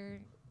beer,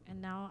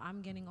 and now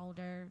I'm getting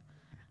older.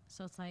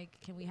 So it's like,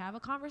 can we have a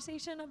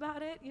conversation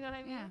about it? You know what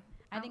I mean? Yeah.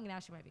 I think now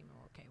she might be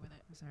more okay with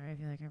it. I'm sorry, I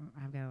feel like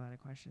I've got a lot of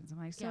questions. I'm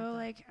like, so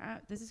like,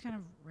 this is kind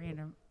of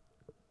random.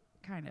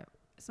 Kind of.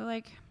 So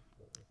like,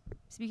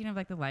 speaking of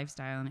like the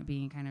lifestyle and it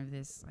being kind of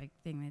this like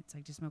thing that's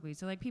like just smoke weed.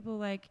 So like people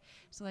like,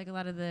 a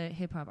lot of the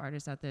hip hop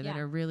artists out there that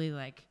are really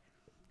like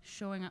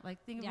showing up.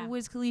 Like think Yeah. of a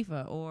Wiz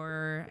Khalifa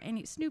or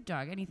any Snoop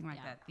Dogg, anything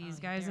like that. These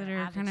guys that they're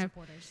are avid kind of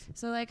supporters.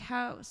 so like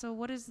how so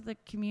what is the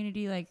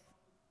community like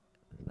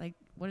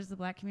what does the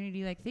Black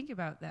community like think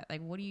about that?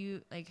 Like what do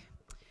you like?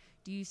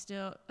 Do you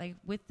still like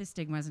with the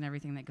stigmas and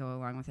everything that go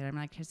along with it? I'm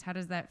like, just how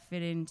does that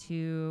fit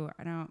into?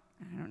 I don't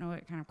know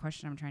what kind of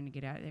question I'm trying to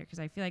get at there because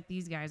I feel like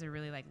these guys are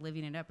really like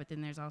living it up, but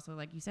then there's also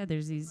like you said,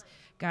 there's these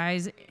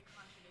guys.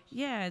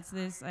 Yeah, it's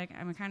this like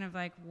I'm kind of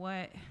like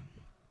what.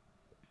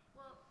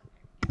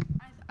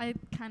 I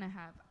kind of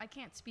have. I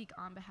can't speak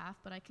on behalf,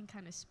 but I can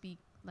kind of speak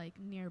like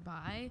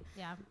nearby.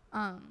 Yeah.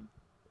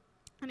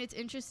 And it's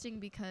interesting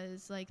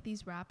because like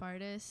these rap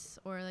artists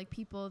or like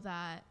people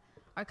that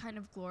are kind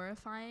of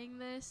glorifying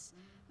this,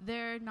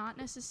 they're not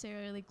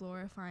necessarily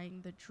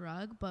glorifying the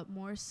drug, but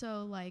more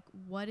so like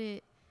what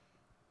it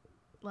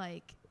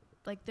like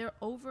they're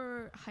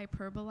over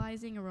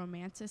hyperbolizing or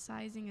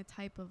romanticizing a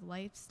type of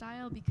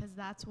lifestyle because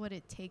that's what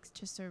it takes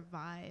to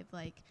survive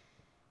like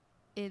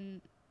in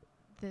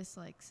this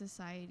like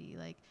society.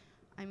 Like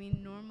I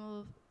mean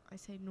I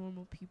say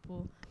normal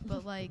people,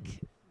 but like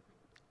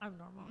I'm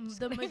normal.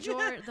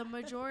 the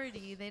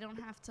majority they don't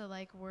have to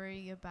like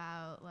worry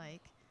about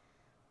like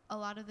a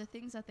lot of the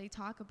things that they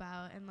talk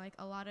about, and like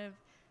a lot of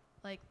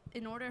like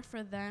in order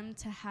for them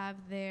to have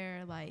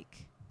their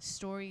like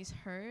stories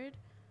heard,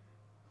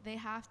 they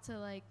have to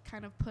like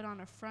kind of put on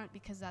a front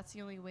because that's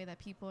the only way that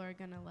people are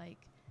gonna like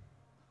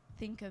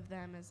think of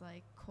them as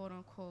like quote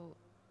unquote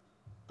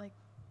like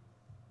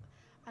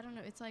I don't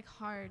know, it's like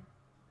hard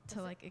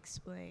to like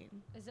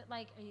explain. Is it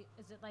like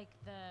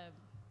the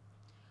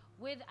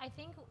I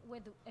think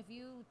with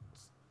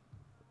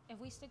if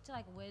we stick to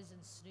like Wiz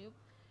and Snoop,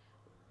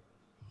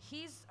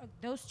 he's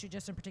those two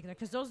just in particular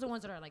because those are the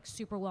ones that are like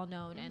super well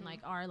known and like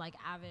are like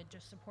avid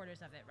just supporters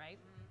of it, right?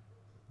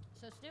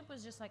 So Snoop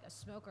was just like a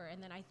smoker,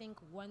 and then I think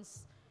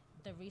once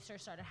the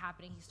research started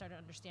happening, he started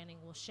understanding,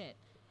 well, shit,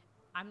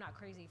 I'm not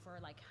crazy for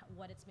like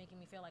what it's making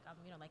me feel like. I'm,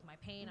 you know, like my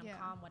pain, I'm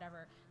calm,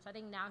 whatever. So I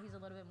think now he's a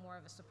little bit more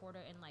of a supporter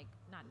and like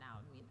not now.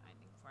 I mean, I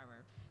think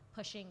forever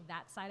pushing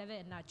that side of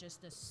it and not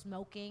just the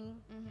smoking.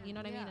 You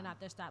know what I mean, and not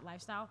just that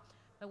lifestyle.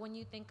 But when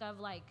you think of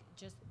like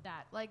just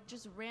that, like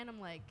just random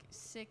like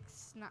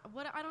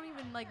what I don't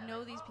even like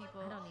know these people.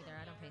 I don't either.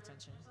 I don't pay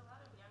attention.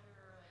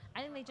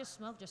 I think they just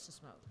smoke just to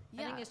smoke.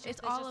 Yeah, I think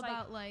it's all just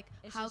about like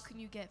how just, can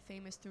you get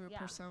famous through a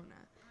persona.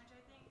 Which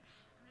I think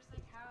I'm just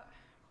like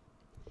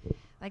how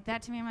like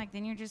that to me. I'm like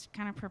then you're just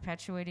kind of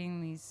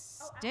perpetuating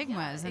these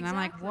stigmas, and I'm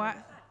like what?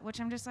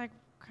 Which I'm just like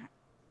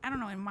I don't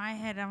know. In my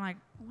head, I'm like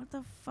what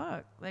the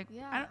fuck? Like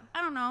I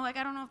don't know. Like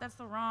I don't know if that's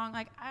the wrong.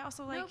 Like I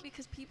also like no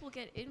because people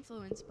get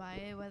influenced by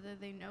it whether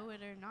they know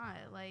it or not.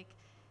 Like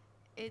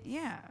it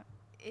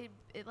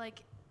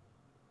like.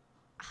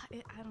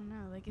 I don't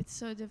know. Like, it's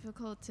so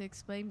difficult to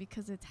explain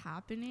because it's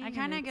happening. I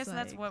kind of guess like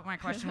that's what my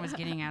question was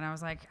getting at. I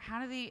was like,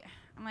 I'm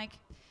like,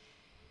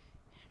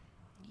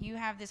 you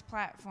have this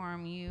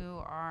platform.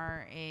 You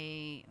are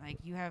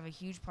you have a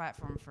huge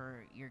platform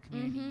for your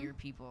community, your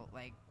people.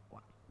 Like,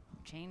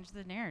 change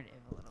the narrative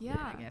a little bit,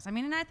 I guess. I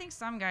mean, and I think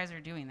some guys are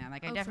doing that.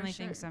 Like, I definitely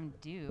think some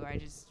do.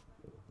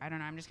 I don't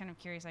know. I'm just kind of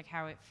curious, like,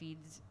 how it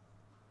feeds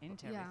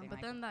into everything.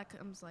 But then that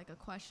comes like a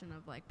question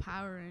of like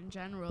power in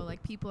general.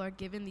 Like people are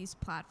given these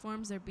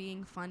platforms, they're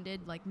being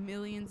funded like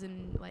millions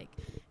and like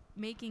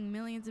making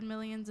millions and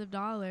millions of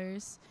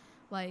dollars,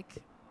 like,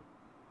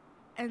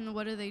 and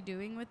what are they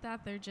doing with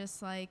that? They're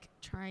just like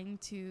trying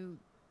to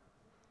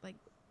like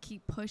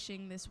keep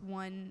pushing this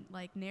one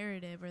like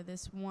narrative or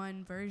this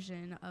one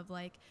version of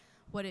like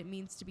what it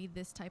means to be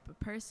this type of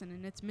person,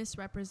 and it's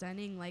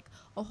misrepresenting like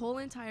a whole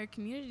entire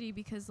community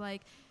because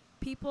like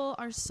people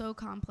are so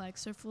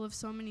complex, they're full of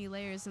so many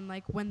layers, and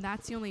like when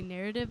that's the only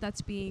narrative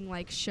that's being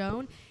like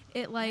shown,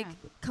 it like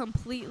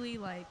completely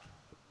like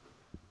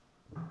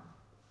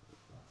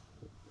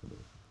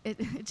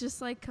it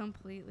just like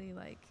completely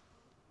like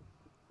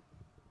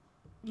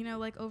you know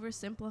like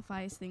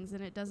oversimplifies things,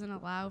 and it doesn't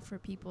allow for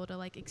people to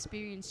like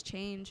experience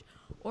change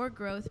or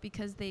growth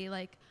because they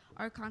like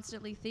are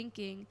constantly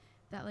thinking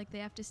that like they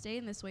have to stay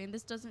in this way. And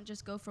this doesn't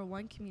just go for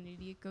one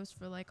community, it goes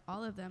for like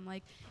all of them.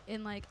 Like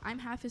in like I'm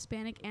half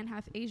Hispanic and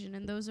half Asian,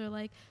 and those are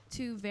like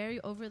two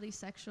very overly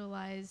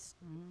sexualized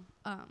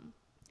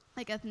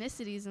like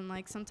ethnicities, and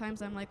like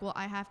sometimes I'm like, well,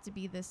 I have to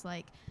be this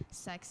like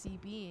sexy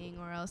being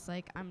or else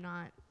like I'm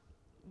not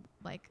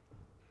like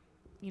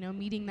you know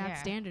meeting that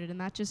standard.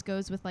 And that just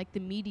goes with like the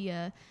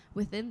media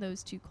within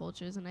those two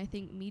cultures. And I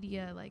think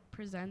media like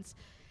presents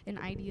an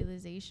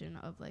idealization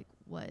of like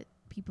what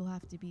people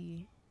have to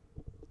be,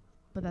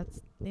 but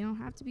they don't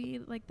have to be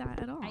like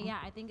that at all.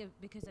 I think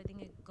because I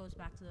think it goes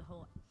back to the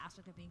whole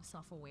aspect of being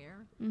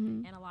self-aware,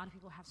 and a lot of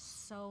people have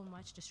so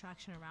much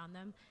distraction around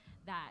them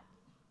that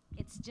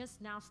it's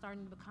just now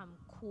starting to become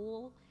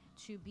cool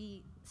to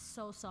be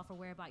so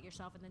self-aware about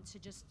yourself, and then to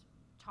just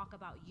talk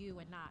about you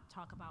and not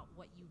talk about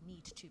what you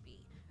need to be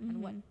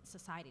and what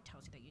society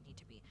tells you that you need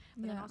to be.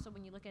 But then also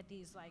when you look at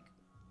these like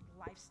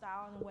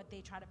lifestyle and what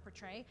they try to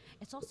portray,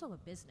 it's also a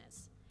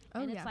business.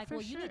 Oh, and yeah, it's like, for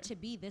well, you sure. need to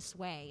be this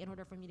way in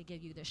order for me to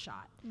give you this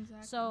shot.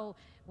 Exactly. So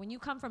when you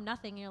come from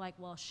nothing, you're like,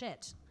 well,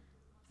 shit,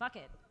 fuck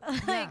it.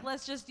 Yeah.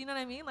 Let's just, you know what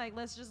I mean? Like,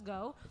 let's just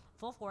go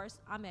full force.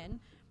 I'm in,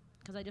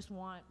 because I just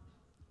want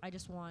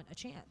a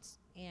chance.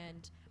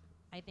 And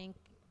I think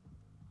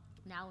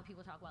now when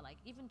people talk about, like,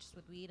 even just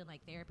with weed and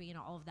like therapy and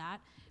all of that,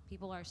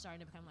 people are starting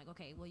to become like,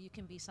 okay, well, you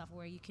can be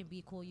self-aware, you can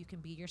be cool, you can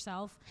be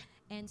yourself,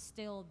 and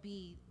still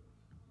be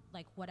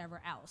like whatever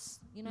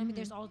else. You know what I mean?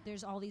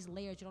 There's all these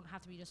layers. You don't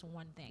have to be just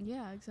one thing.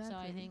 Yeah, exactly. So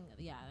I think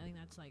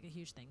that's like a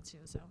huge thing too.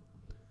 So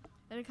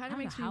and it I kind don't of know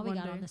makes me how we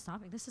wonder. got on this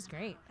topic. This is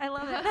great. I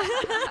love it.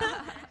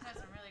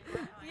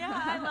 Yeah,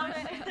 I love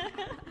it.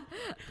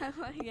 I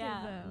like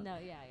Yeah. it though. No.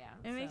 Yeah.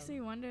 It makes me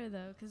wonder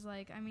though, because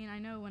like I mean I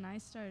know when I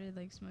started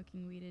like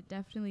smoking weed, it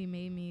definitely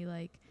made me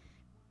like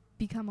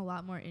become a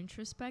lot more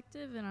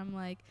introspective, and I'm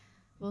like,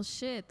 well,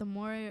 shit. The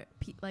more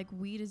like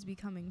weed is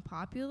becoming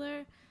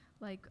popular,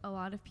 like a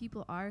lot of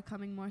people are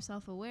becoming more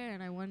self-aware,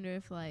 and I wonder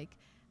if like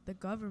the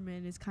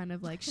government is kind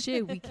of like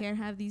shit. We can't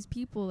have these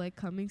people like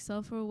coming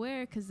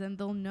self-aware, because then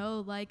they'll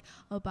know like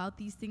about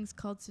these things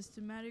called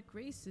systematic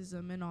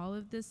racism and all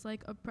of this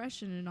like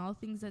oppression and all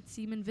things that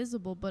seem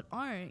invisible but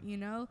aren't, you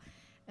know.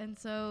 And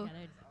so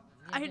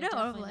I know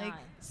I'm like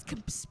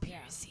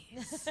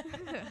conspiracies.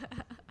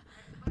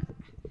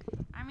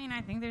 I mean,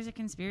 I think there's a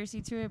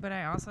conspiracy to it, but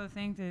I also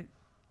think that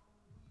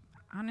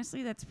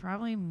honestly, that's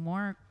probably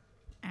more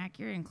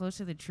accurate and close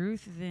to the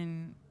truth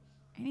than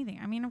anything.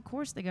 I mean, of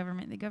course, the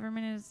government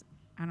is,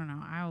 I don't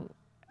know.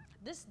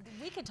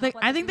 We could talk Like,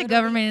 about I this think the literally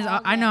government is,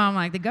 all I know, day. I'm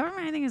like, the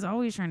government, I think, is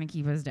always trying to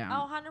keep us down.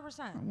 Oh,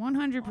 100%.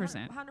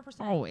 100%. 100%.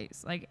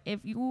 Always. Like,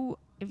 if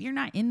you're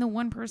not in the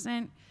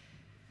 1%,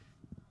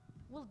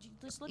 Well,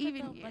 just look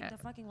Even- at yeah. the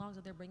fucking laws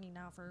that they're bringing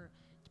now for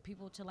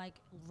people to like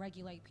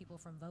regulate people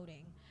from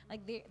voting.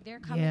 Like they're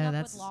coming Yeah, up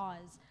that's with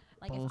laws.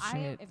 Like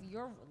bullshit. if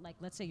you're like,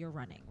 let's say you're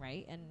running,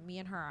 right, and me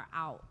and her are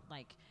out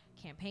like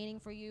campaigning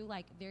for you,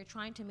 like they're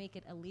trying to make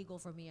it illegal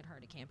for me and her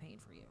to campaign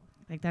for you.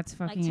 like, that's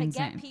Like fucking to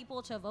insane. get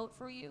people to vote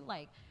for you,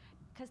 like,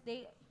 because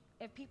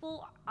if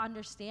people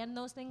understand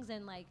those things,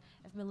 and like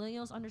if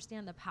millennials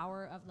understand the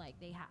power of like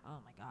oh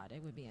my god,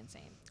 it would be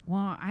insane.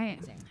 Well, I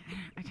Insane.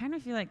 kind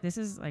of feel like this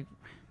is a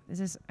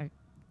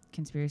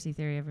conspiracy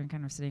theory I've been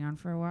kind of sitting on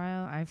for a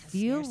while. I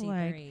feel Conspiracy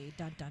like theory.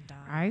 Dun, dun, dun.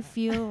 I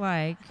feel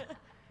like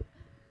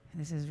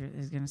this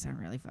is gonna sound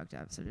really fucked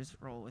up, so just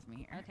roll with me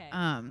here. Okay.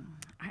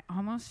 I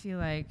almost feel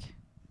like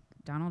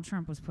Donald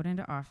Trump was put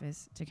into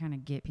office to kind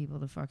of get people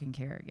to fucking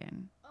care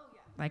again. Oh yeah.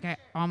 Like I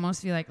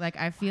almost feel like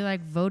I feel like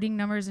voting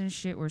numbers and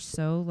shit were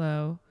so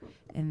low,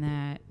 and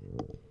that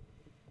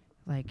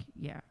like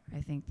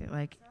I think that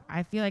like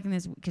I feel like in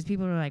this, because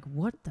people are like,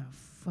 what the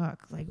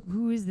fuck, like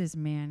who is this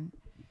man?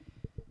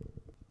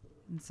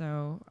 And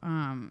so,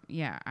 I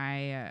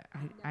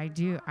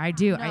do. No, I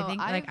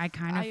think like I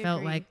kind of felt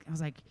agree. like I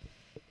was like,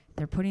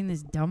 they're putting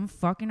this dumb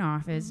fucking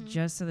office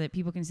just so that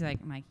people can see. Like,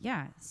 I'm like,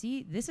 yeah,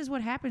 see, this is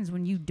what happens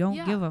when you don't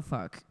Yeah, give a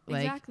fuck.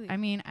 Like, exactly. I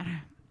mean,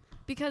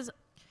 Because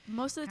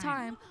most of the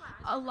Kind time,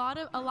 a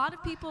lot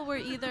of people were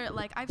either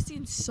like, I've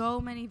seen so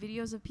many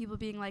videos of people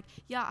being like,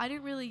 yeah, I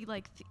didn't really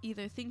like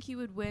either think he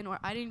would win, or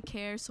I didn't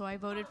care, so I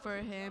voted for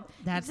him.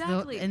 that's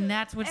exactly.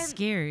 that's what's And-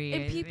 scary.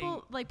 And I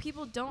think.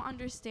 people don't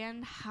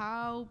understand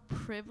how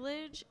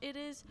privileged it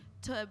is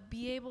to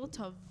be able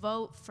to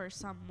vote for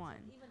someone.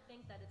 Even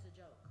think that it's a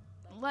joke.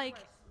 Like,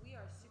 we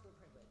are super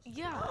privileged.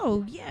 yeah.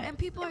 Oh yeah, And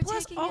people are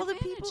plus taking all the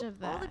advantage people, of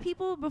that. all the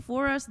people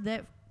before us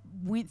that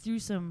went through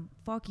some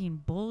fucking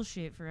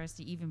bullshit for us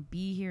to even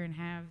be here and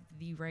have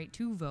the right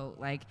to vote.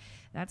 Like,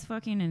 that's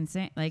fucking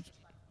insane. Like,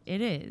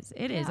 it is.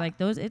 Yeah. Like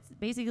those. It's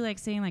basically like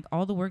saying like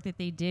all the work that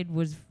they did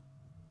was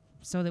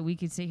so that we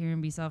could sit here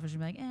and be selfish and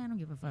be like, I don't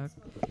give a fuck.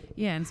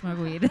 Yeah, and smoke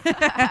weed.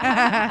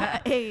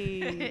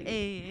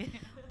 Hey.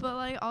 But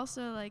like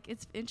also like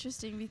it's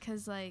interesting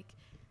because like,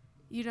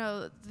 you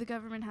know, the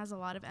government has a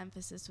lot of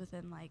emphasis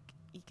within like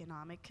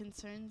economic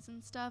concerns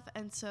and stuff,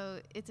 and so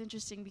it's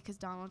interesting because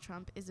Donald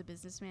Trump is a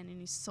businessman and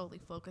he's solely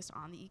focused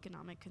on the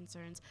economic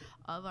concerns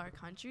of our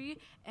country,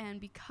 and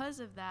because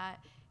of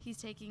that he's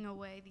taking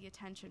away the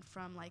attention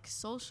from like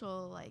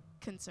social like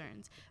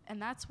concerns,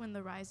 and that's when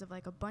the rise of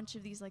like a bunch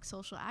of these like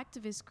social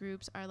activist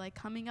groups are like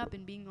coming up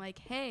and being like,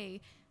 hey,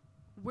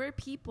 we're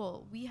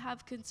people, we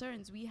have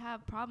concerns, we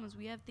have problems,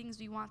 we have things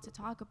we want to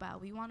talk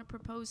about, we want to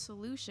propose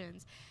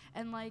solutions.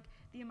 And like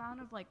the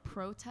amount of like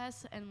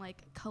protests and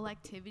like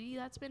collectivity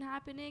that's been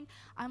happening,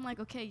 I'm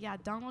like, okay, yeah,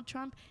 Donald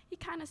Trump, he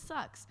kind of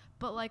sucks,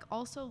 but like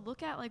also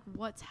look at like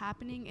what's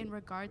happening in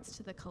regards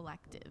to the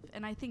collective,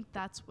 and I think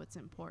that's what's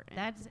important.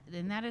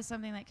 That is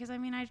something that, because I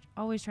mean, I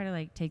always try to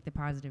like take the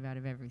positive out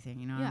of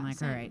everything, you know. Yeah, I'm like,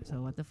 same. all right, so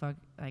what the fuck,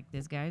 like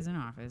this guy's in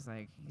office,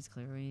 like he's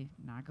clearly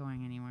not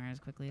going anywhere as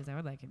quickly as I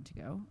would like him to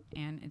go,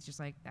 and it's just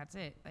like, that's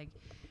it. Like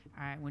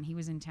when he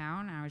was in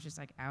town, I was just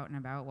like out and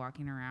about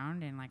walking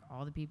around, and like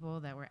all the people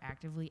that were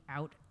actively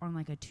out on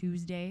like a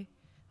Tuesday,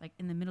 like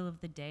in the middle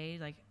of the day,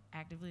 like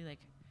actively like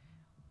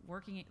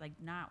working it, like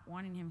not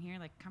wanting him here,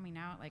 like coming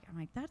out, like I'm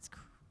like, that's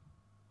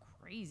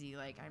crazy.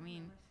 Like, I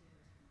mean,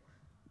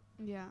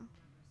 Yeah.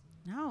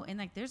 No, and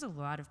like there's a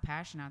lot of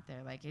passion out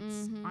there. Like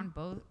it's on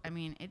both. I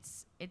mean,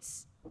 it's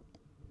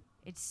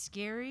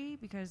scary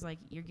because like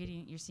you're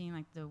seeing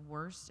like the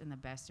worst and the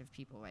best of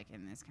people like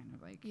in this kind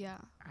of like Yeah.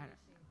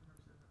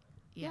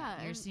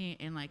 you're seeing,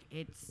 and like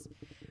it's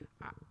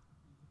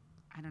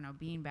I don't know,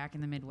 being back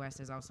in the Midwest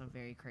is also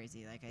very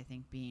crazy. Like I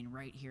think being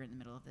right here in the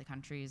middle of the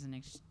country is an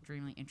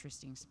extremely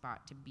interesting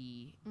spot to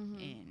be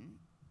in.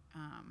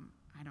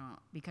 I don't,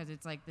 because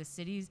it's like the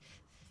cities,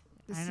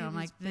 I don't know, I'm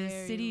like the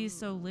city is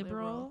so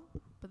liberal,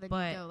 but then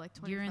but you go like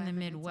 25 you're in the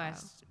minutes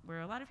Midwest where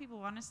a lot of people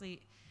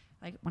honestly,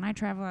 like when I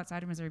travel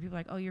outside of Missouri, people are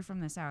like, oh, you're from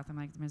the South. I'm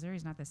like,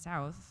 Missouri's not the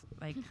South.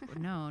 Like,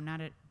 no, not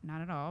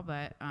at all.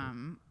 But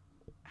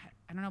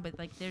I don't know, but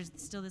like there's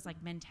still this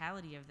like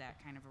mentality of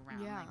that kind of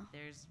around. Yeah. Like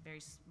there's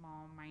very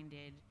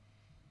small-minded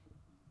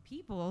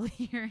people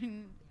here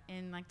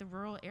in like the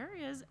rural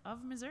areas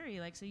of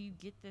Missouri. Like so you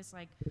get this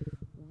like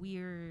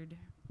weird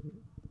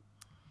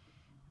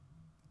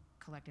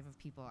collective of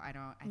people. I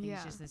think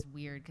it's just this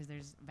weird because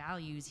there's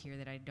values here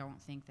that I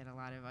don't think that a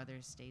lot of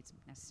other states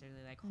necessarily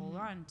like hold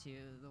on to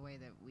the way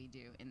that we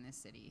do in this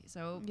city.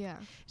 So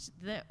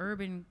the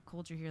urban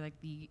culture here, like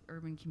the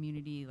urban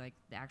community, like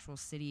the actual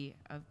city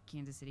of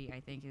Kansas City, I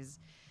think is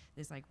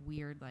this like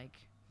weird like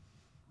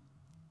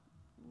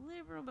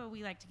liberal, but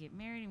we like to get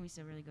married and we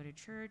still really go to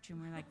church and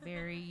we're like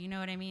very, you know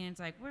what I mean? It's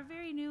like we're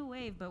very new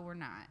wave, but we're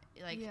not.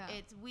 Like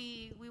it's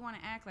we want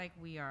to act like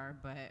we are,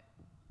 but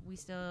we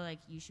still like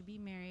you should be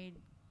married.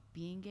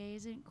 Being gay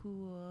isn't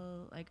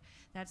cool. Like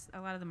that's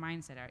a lot of the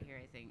mindset out here,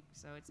 I think.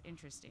 So it's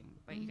interesting.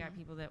 But you got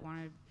people that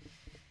want to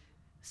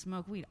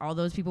smoke weed. All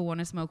those people want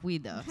to smoke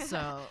weed though.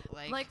 So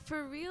like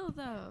for real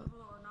though.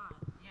 Or not.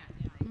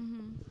 Yeah.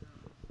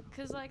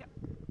 Cause like,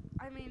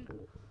 I mean,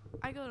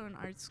 I go to an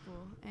art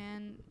school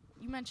and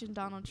you mentioned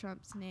Donald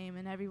Trump's name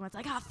and everyone's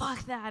like,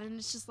 fuck that, and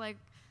it's just like,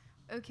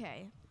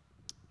 okay.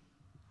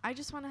 I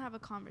just want to have a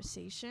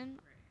conversation.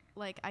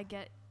 Like I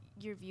get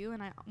your view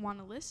and I want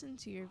to listen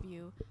to your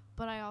view,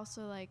 but I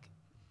also like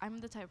I'm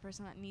the type of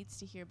person that needs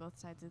to hear both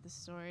sides of the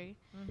story,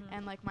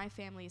 and like my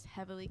family is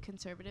heavily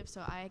conservative,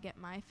 so I get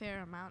my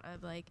fair amount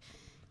of like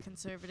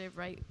conservative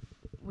right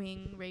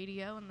wing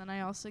radio, and then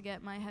I also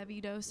get my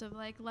heavy dose of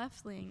like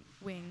left wing,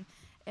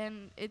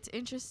 and it's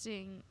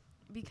interesting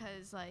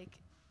because like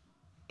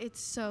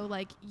it's so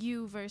like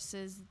you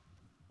versus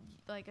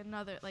like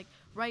another like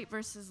right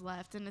versus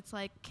left, and it's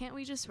like can't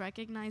we just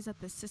recognize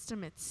that the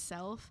system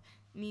itself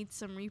needs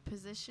some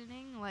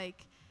repositioning?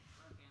 Like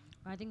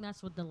I think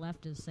that's what the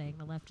left is saying.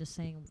 The left is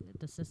saying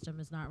the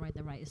system is not right.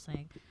 The right is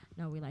saying,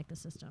 no, we like the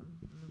system.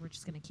 We're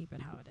just going to keep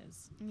it how it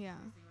is. Yeah.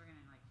 Do you think we're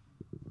going to like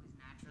always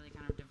naturally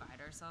kind of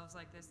divide ourselves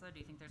like this though? Do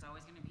you think there's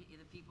always going to be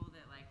the people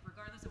that like,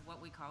 regardless of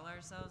what we call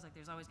ourselves, like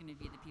there's always going to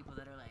be the people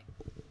that are like,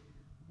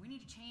 we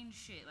need to change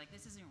shit. Like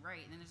this isn't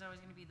right. And then there's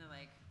always going to be the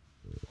like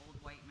old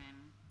white men.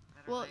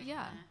 Well, like,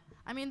 yeah.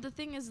 I mean, the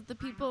thing is, the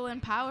people in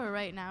power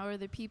right now are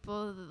the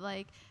people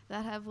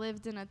that have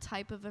lived in a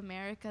type of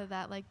America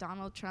that like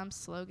Donald Trump's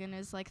slogan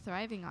is like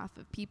thriving off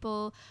of.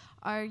 People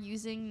are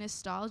using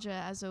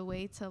nostalgia as a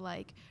way to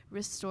like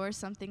restore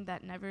something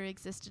that never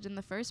existed in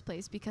the first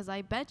place. Because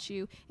I bet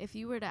you, if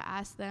you were to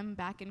ask them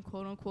back in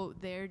quote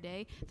unquote their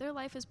day, their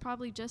life is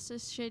probably just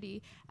as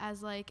shitty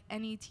as like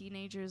any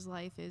teenager's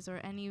life is or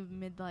any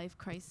midlife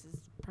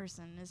crisis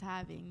person is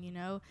having, you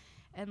know,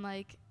 and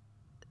like.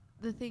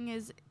 The thing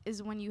is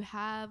when you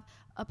have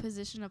a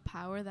position of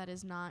power that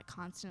is not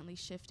constantly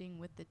shifting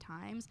with the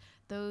times,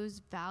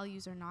 those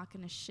values are not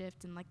going to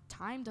shift. And, like,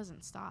 time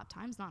doesn't stop.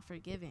 Time's not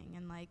forgiving.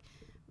 And, like,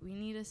 we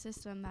need a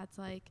system that's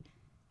like,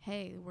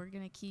 hey, we're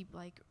going to keep,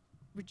 like,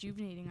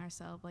 rejuvenating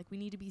ourselves. Like, we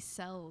need to be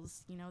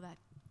cells, you know, that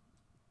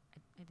I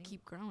think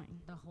keep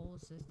growing. The whole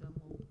system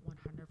will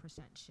 100%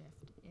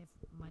 shift if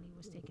money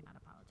was taken out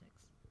of politics.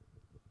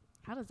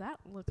 How does that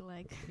look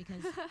like?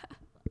 Because...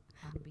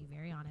 I'm going to be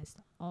very honest.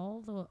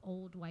 All the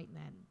old white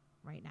men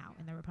right now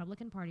in the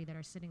Republican Party that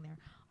are sitting there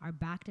are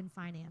backed and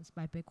financed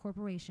by big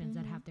corporations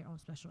that have their own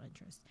special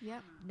interests.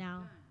 Yep.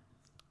 Now,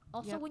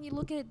 also when you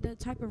look at the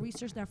type of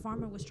research that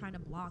Farmer was trying to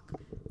block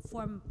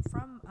from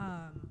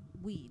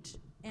weed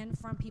and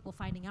from people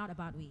finding out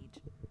about weed,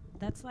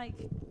 that's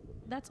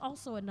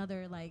also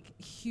another like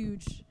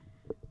huge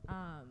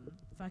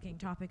fucking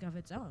topic of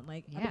its own.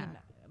 Like, I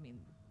mean,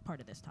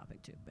 part of this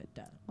topic too, but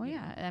well,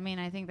 yeah. I mean,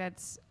 I think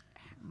that's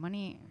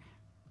money.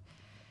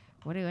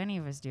 What do any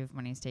of us do if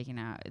money's taken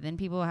out? Then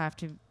people have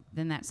to.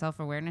 Then that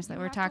self-awareness that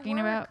we're talking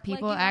about,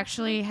 people like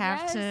actually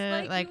have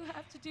to like you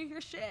have to do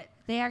your shit.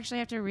 They actually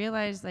have to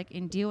realize like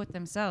and deal with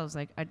themselves.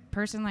 Like a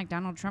person like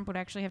Donald Trump would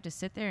actually have to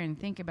sit there and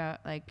think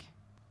about like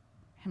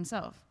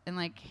himself and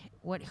like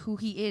who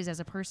he is as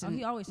a person. Oh,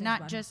 he always thinks not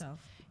about just himself.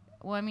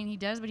 Well, I mean, he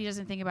does, but he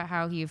doesn't think about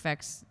how he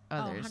affects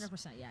others. Oh,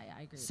 100%. Yeah,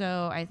 I agree.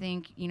 So I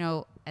think, you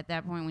know, at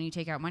that point when you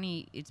take out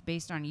money, it's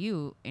based on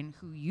you and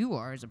who you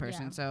are as a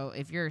person. Yeah. So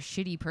if you're a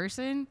shitty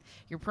person,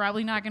 you're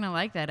probably not going to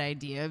like that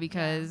idea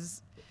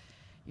because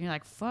you're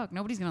like, fuck,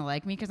 nobody's going to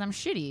like me because I'm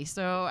shitty.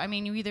 So, I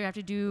mean, you either have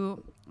to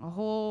do a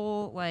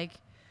whole, like,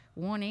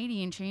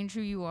 180 and change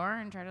who you are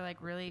and try to,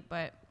 like, really,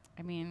 but,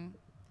 I mean,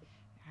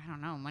 I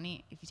don't know,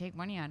 money, if you take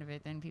money out of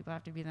it, then people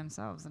have to be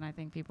themselves. And I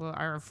think people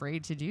are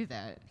afraid to do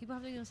that. People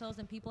have to be themselves,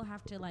 and people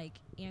have to like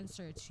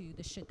answer to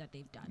the shit that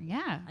they've done.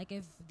 Yeah. Like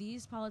if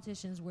these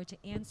politicians were to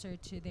answer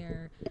to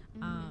their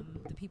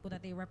the people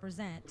that they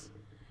represent,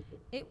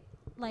 it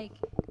like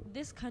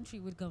this country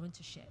would go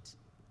into shit.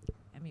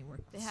 I mean,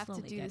 They have to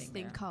slowly do this getting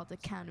thing there. called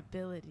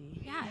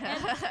accountability. Yeah, and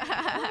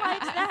who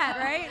likes that,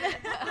 right?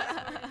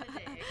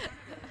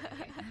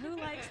 Who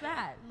likes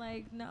that?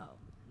 Like, no.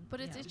 But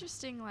it's Yeah.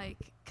 interesting,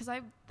 like, because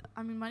I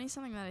mean, money's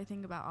something that I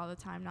think about all the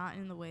time, not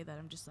in the way that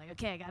I'm just like,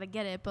 okay, I gotta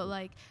get it, but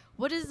like,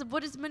 what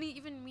does money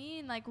even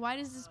mean? Like, why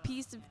does this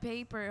piece of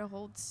paper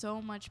hold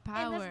so much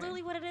power? And that's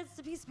literally what it is. It's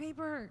a piece of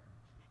paper.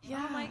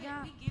 Yeah. Oh my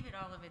God. We give it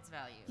all of its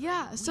value.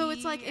 Yeah, so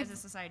it's like as if- a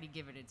society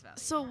give it its value.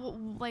 So,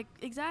 like,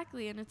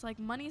 exactly. And it's like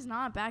money's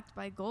not backed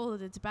by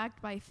gold. It's backed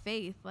by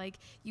faith. Like,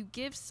 you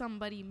give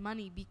somebody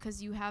money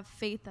because you have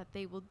faith that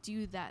they will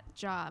do that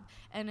job.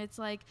 And it's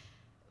like,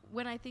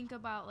 when I think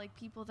about, like,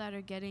 people that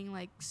are getting,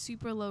 like,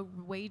 super low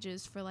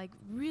wages for, like,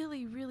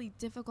 really, really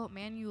difficult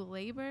manual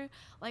labor,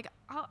 like,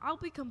 I'll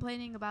be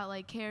complaining about,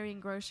 like,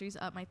 carrying groceries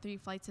up my 3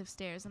 flights of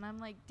stairs. And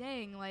I'm like,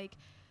 dang, like,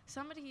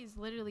 somebody is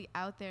literally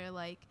out there,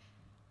 like,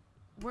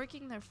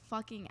 working their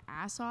fucking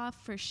ass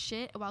off for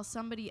shit while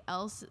somebody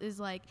else is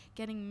like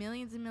getting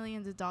millions and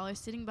millions of dollars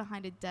sitting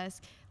behind a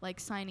desk like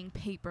signing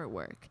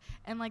paperwork.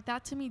 And like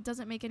that to me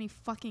doesn't make any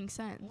fucking Or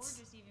sense.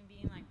 just even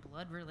being like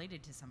blood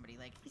related to somebody.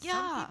 Like Yeah.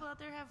 some people out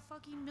there have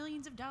fucking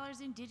millions of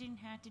dollars and didn't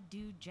have to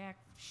do jack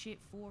shit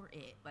for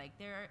it. Like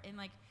there and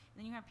like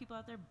then you have people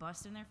out there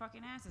busting their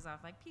fucking asses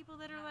off. Like people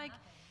that are like,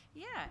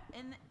 yeah,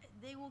 and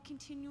they will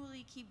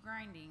continually keep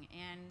grinding.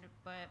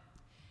 But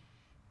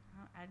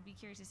I'd be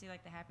curious to see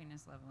like the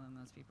happiness level in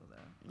those people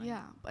though. Like,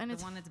 Yeah, and the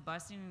it's one that's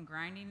busting and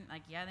grinding,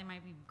 like yeah, they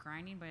might be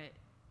grinding, but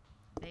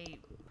they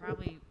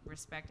probably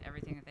respect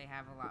everything that they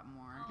have a lot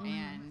more.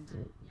 And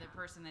the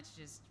person that's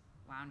just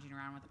lounging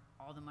around with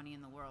all the money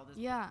in the world is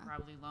Yeah.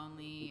 probably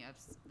lonely.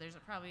 There's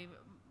probably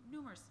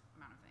numerous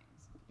amount of things.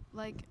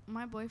 like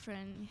my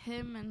boyfriend,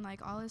 him and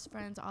like all his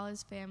friends, all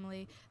his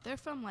family, they're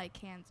from like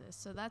Kansas.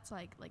 So that's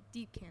like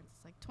deep Kansas,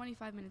 like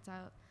 25 minutes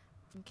out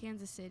from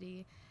Kansas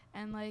City.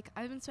 And like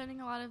I've been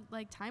spending a lot of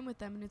like time with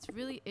them, and it's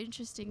really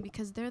interesting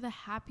because they're the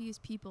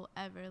happiest people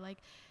ever. Like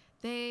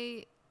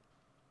they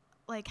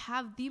like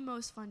have the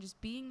most fun just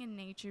being in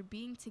nature,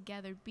 being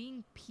together,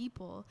 being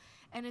people.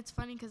 And it's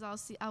funny because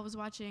I was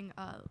watching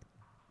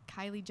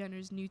Kylie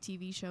Jenner's new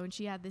TV show, and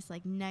she had this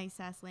like nice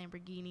ass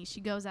Lamborghini. She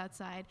goes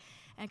outside,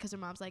 and because her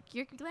mom's like,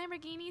 your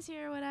Lamborghini's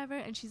here or whatever,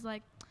 and she's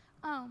like,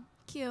 oh,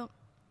 cute.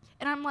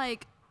 And I'm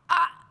like,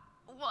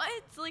 what?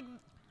 Like,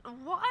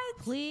 what?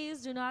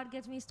 Please do not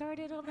get me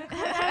started on the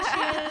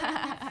Kardashians.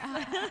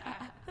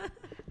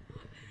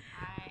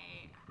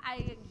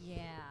 Yeah.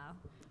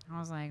 I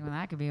was like, well,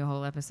 that could be a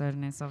whole episode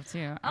in itself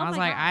too. I Oh was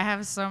my like, God. I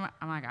have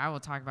I'm like, I will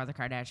talk about the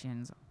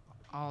Kardashians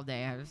all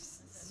day. I have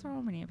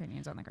so many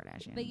opinions on the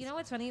Kardashians. But you know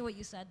what's funny? What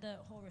you said, the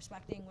whole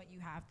respecting what you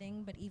have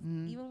thing. But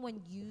even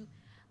when you,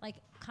 like,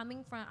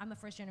 coming from, I'm a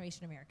first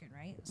generation American,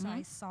 right? So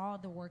I saw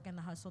the work and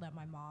the hustle that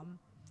my mom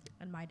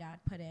and my dad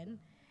put in.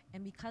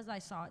 And because I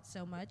saw it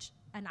so much,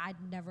 and I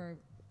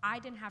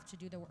didn't have to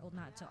do the work, well,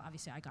 not until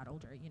obviously I got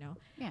older, you know?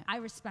 Yeah. I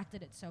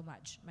respected it so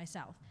much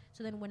myself.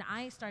 So then when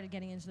I started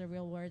getting into the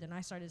real world and I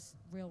started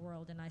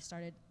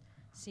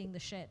seeing the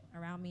shit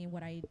around me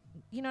and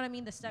you know what I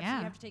mean? The steps Yeah.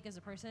 you have to take as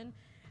a person,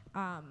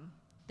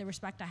 the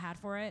respect I had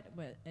for it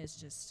is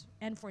just,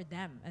 and for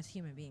them as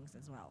human beings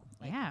as well.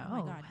 Like, Yeah. oh my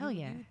Oh, God, hell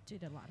you yeah.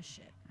 did a lot of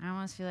shit. I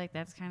almost feel like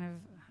that's kind of,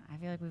 I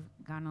feel like we've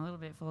gotten a little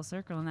bit full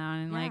circle now.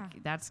 And Yeah.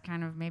 like, that's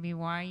kind of maybe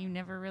why you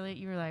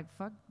were like,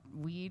 fuck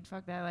weed,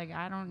 fuck that. Like,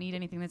 I don't need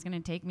anything that's going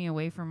to take me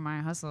away from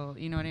my hustle.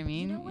 You know what I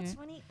mean? You know what's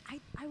funny?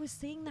 I was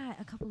saying that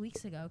a couple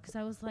weeks ago because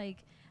I was like,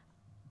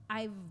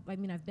 I've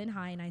been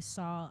high and I've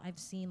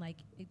seen like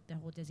the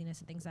whole dizziness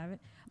and things of it,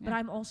 but Yeah.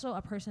 I'm also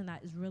a person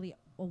that is really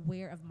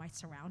aware of my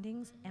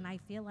surroundings, and I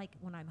feel like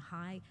when I'm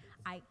high,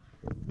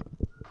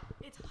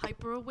 It's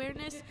hyper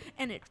awareness,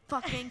 and it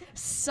fucking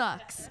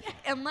sucks.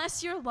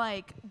 Unless you're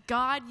like,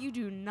 God, you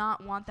do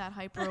not want that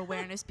hyper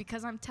awareness,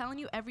 because I'm telling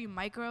you, every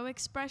micro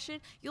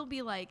expression, you'll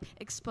be like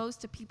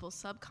exposed to people's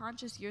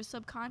subconscious, your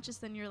subconscious,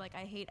 then you're like,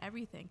 I hate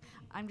everything.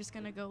 I'm just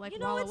gonna go like, you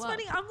know wallow what's up.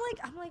 funny?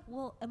 I'm like,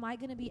 well, am I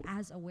gonna be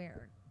as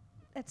aware?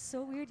 That's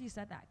so weird you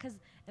said that, because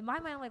in my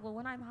mind, I'm like, well,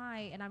 when I'm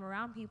high and I'm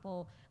around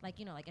people, like,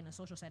 you know, like in a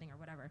social setting or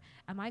whatever,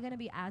 am I gonna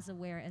be as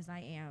aware as I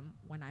am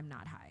when I'm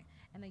not high?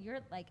 And then you're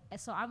like,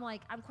 so I'm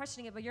like, I'm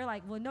questioning it, but you're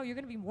like, well, no, you're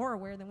gonna be more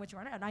aware than what you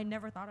are now. And I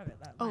never thought of it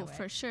that way.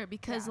 For sure,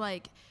 because Yeah.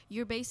 like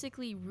you're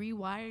basically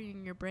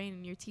rewiring your brain,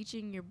 and you're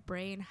teaching your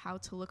brain how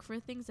to look for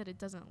things that it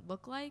doesn't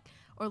look like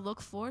or look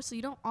for. So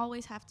you don't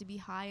always have to be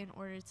high in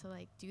order to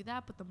like do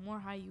that, but the more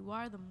high you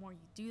are, the more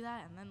you do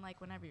that. And then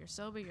like whenever you're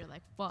sober, you're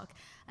like, fuck,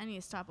 I need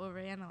to stop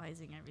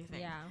overanalyzing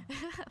everything. Yeah.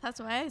 That's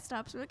why I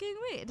stopped smoking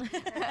weed.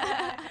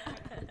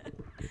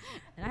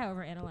 And I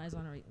overanalyze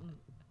on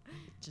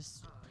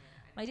just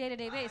my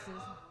day-to-day basis.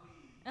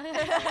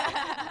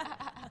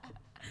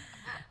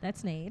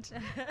 That's Nate.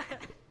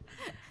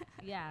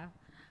 Yeah.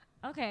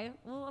 Okay.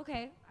 Well,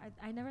 okay.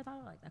 I never thought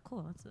of it like that.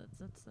 Cool. That's a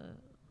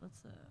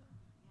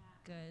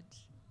good.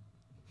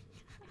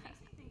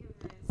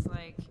 It's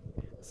like,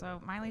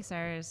 so Miley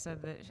Cyrus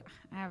said that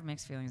I have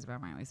mixed feelings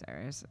about Miley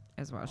Cyrus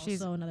as well.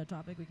 She's Also another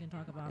topic we can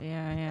talk about.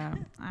 yeah.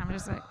 I'm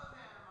just like,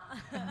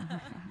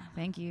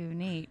 thank you,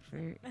 Nate,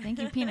 thank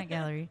you, Peanut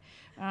Gallery.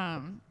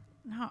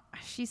 No,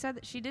 she said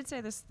that she did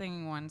say this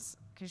thing once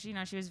because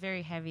she was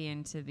very heavy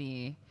into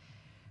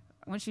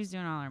when she was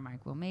doing all her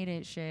Mike Will Made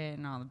It shit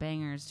and all the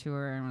bangers to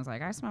her and was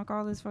like, I smoke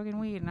all this fucking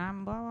weed and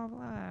I'm blah blah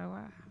blah,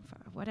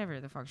 whatever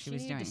the fuck she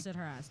was doing. She needed to sit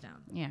her ass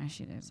down. Yeah,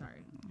 she did.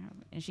 Sorry.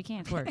 And she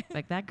can't twerk.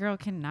 Like, that girl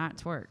cannot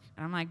twerk.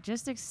 And I'm like,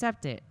 just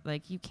accept it.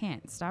 Like, you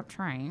can't. Stop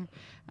trying.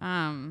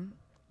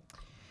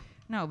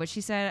 No, but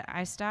she said,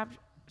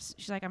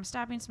 she's like, I'm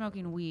stopping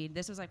smoking weed.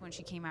 This was like when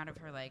she came out of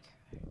her, like,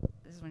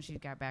 this is when she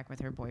got back with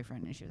her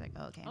boyfriend. And she was like,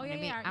 oh, okay,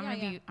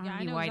 I'm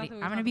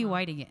gonna be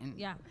white again.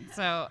 Yeah.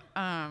 So,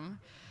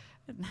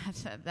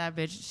 that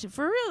bitch,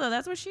 for real though,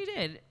 that's what she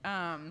did.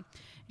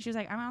 She was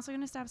like, I'm also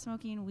gonna stop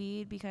smoking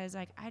weed because,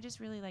 like, I just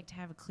really like to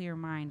have a clear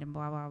mind and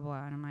blah blah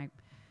blah. And I'm like,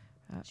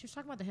 she was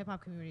talking about the hip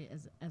hop community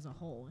as a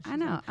whole. I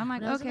know. I'm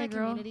like, when I was in okay, that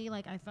girl. community,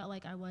 like, I felt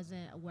like I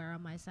wasn't aware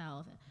of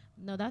myself.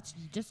 No, that's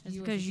just It's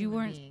you because you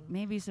weren't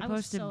maybe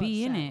supposed to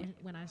be in it.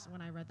 When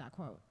I read that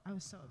quote, I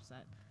was so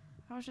upset.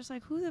 I was just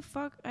like, who the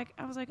fuck? Like,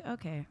 I was like,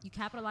 okay. You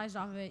capitalized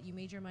off of it. You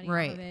made your money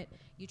Right. off of it.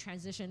 You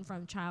transitioned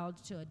from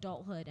child to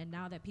adulthood. And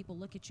now that people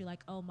look at you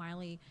like, oh,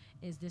 Miley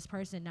is this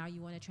person, now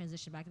you want to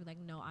transition back and be like,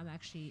 no, I'm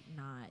actually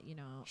not,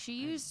 She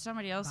used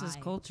somebody else's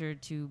Bye. culture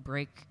to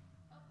break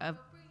up.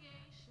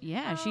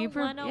 Yeah, Oh, she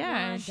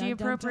 101, she dun, dun,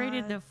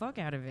 appropriated dun. the fuck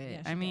out of it. Yeah,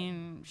 she I did.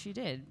 mean, she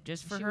did,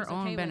 just for She her was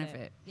own okay with it.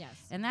 benefit.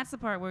 Yes. And that's the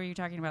part where you're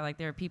talking about, like,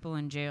 there are people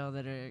in jail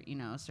that are,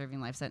 serving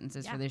life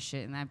sentences Yeah. for this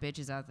shit, and that bitch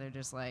is out there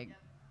just like,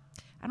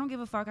 I don't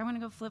give a fuck. I'm gonna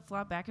go flip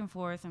flop back and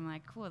forth. I'm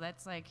like, cool.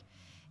 That's like,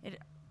 it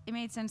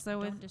made sense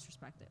though. Don't with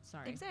disrespect it.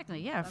 Sorry.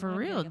 exactly, yeah, I'm for not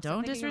real. getting upset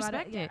Don't thinking about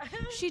it. disrespect it.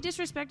 Yeah. She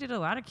disrespected a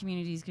lot of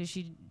communities because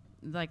she,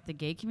 like the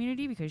gay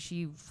community, because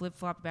she flip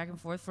flopped back and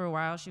forth for a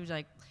while. She was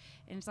like,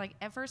 and it's like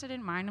at first I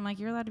didn't mind. I'm like,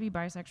 you're allowed to be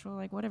bisexual,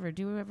 like whatever,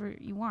 do whatever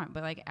you want.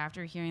 But like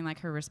after hearing like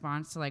her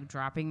response to like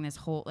dropping this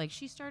whole, like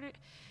she started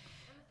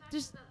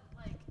just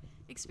like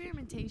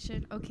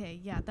experimentation. Okay,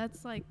 yeah,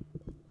 that's like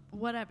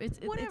whatever. It's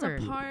Whatever.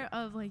 a part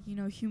of like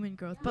human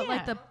growth. But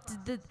like Yeah.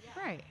 the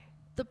right.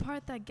 the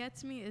part that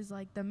gets me is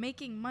like the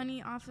making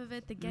money off of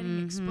it, the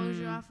getting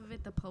exposure off of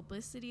it, the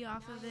publicity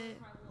off of it.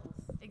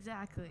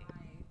 Exactly.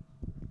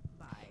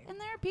 Bye. And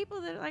there are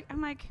people that like,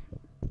 I'm like,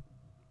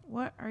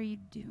 what are you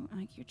doing?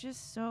 Like, you're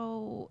just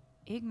so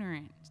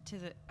ignorant to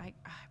the, like,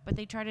 but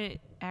they try to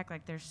act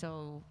like they're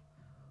so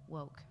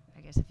woke,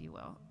 I guess, if you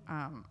will.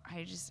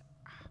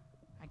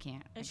 I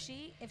can't. If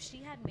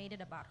she had made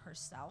it about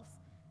herself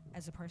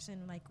as a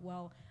person, like,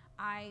 well,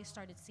 I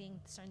started seeing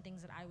certain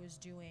things that I was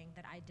doing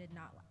that I did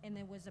not, and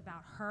it was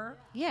about her.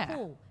 Yeah.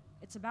 Cool.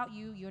 It's about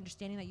you. You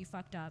understanding that you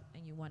fucked up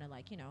and you want to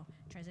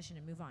transition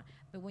and move on.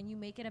 But when you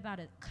make it about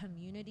a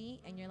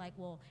community and you're like,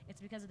 well, it's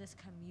because of this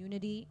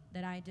community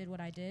that I did what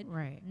I did.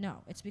 Right. No,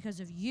 it's because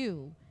of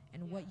you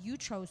and what you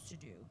chose to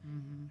do.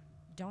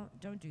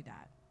 Don't do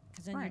that.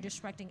 Because then you're Right.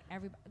 disrespecting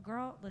everybody.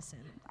 Girl, listen,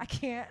 I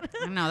can't.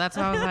 No, that's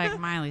why I was like,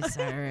 Miley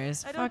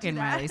Cyrus. I don't do Fucking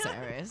that. Miley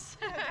Cyrus.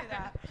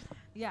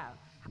 Yeah.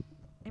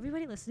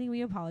 Everybody listening,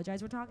 we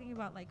apologize. We're talking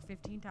about like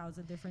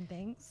 15,000 different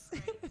things.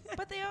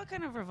 But they all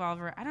kind of revolve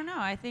around, I don't know.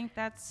 I think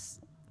that's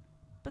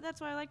what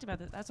I liked about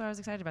this. That's why I was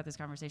excited about this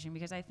conversation,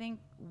 because I think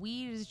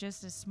weed is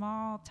just a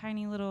small,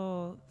 tiny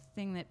little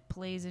thing that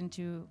plays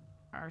into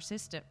our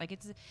system. Like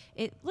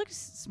it looks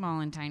small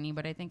and tiny,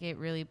 but I think it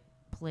really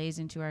plays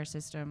into our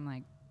system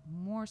like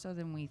more so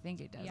than we think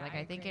it does. Yeah, like I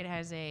I think agree. it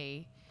has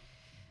a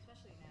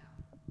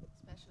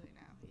Especially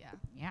now. Yeah.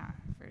 yeah,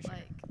 for sure.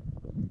 Like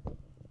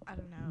I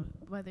don't know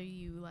whether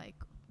you like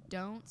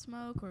don't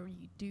smoke or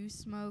you do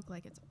smoke,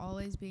 like it's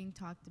always being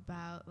talked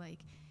about, like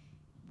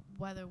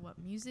whether what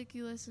music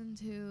you listen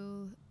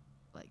to,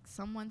 like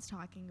someone's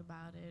talking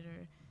about it,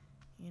 or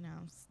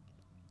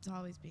it's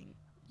always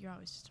you're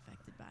always just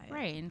affected by it.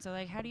 Right. And so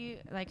like how do you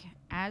like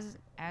as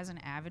an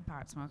avid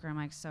pot smoker, I'm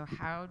like, so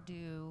how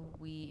do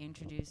we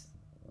introduce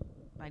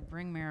like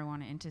bring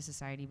marijuana into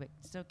society but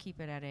still keep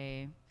it at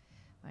a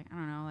like I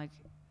don't know, like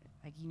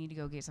you need to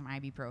go get some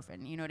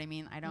ibuprofen. You know what I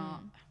mean? I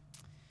don't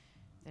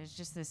there's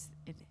just this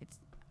it's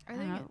I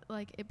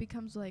think it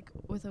becomes like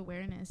with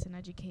awareness and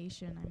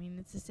education. I mean,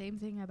 it's the same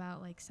thing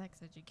about like sex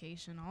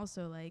education.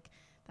 Also, like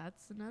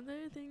that's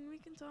another thing we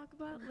can talk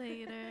about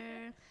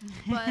later.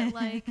 But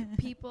like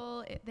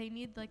people, they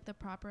need like the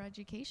proper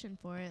education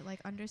for it. Like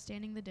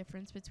understanding the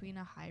difference between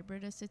a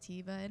hybrid, a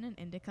sativa, and an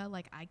indica.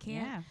 Like I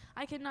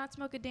cannot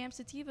smoke a damn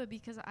sativa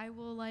because I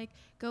will like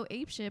go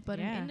apeshit. But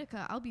an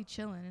indica, I'll be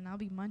chilling and I'll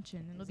be munching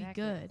and it'll be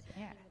good.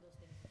 Yeah.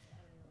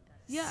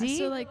 Yeah, See?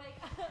 so like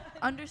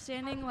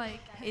understanding like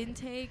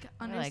intake,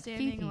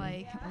 understanding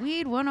like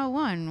Weed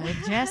 101 with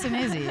Jess and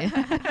Izzy.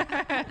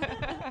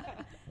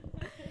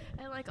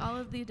 and like all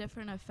of the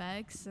different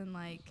effects and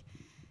like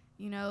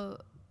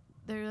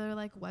there are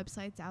like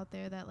websites out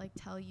there that like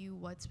tell you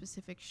what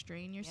specific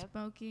strain you're Yep.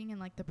 smoking and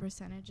like the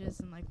percentages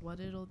and like what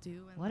it'll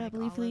do and What like up,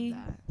 all of Leafly?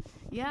 that.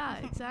 Yeah,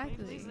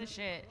 exactly. Leafly's the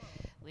shit.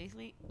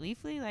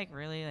 Leafly, like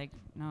really, like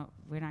no,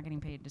 we're not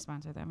getting paid to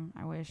sponsor them.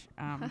 I wish,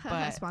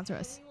 but Sponsor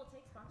us.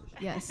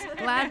 Yes,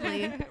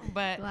 gladly.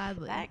 but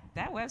Gladly.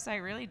 that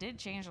website really did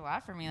change a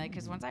lot for me. Like,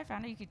 because once I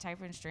found out you could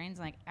type in strains,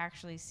 and, like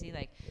actually see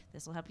like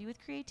this will help you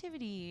with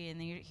creativity, and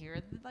then here are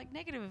the like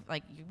negative,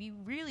 like you'll be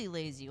really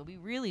lazy, you'll be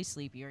really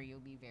sleepy, or you'll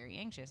be very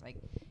anxious. Like,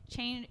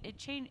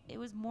 it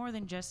was more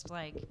than just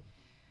like,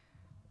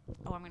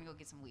 oh, I'm gonna go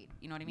get some weed.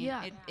 You know what I mean?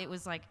 Yeah. It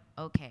was like,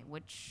 okay,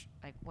 what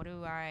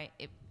do I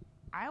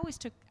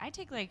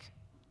take like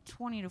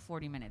 20 to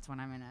 40 minutes when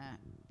I'm in a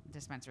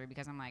dispensary,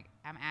 because I'm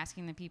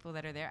asking the people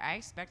that are there. I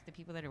expect the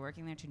people that are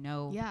working there to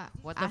know Yeah.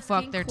 what the Asking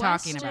fuck they're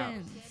talking about.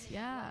 questions.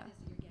 Yeah.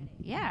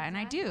 Yeah, and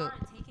I do. You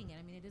aren't taking it.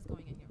 I mean, it is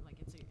going in your like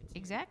it's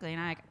Exactly.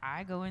 And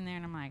I go in there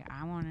and I'm like,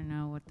 I want to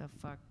know what the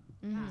fuck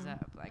is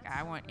up. Like,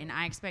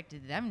 I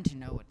expected them to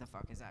know what the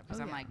fuck is up, because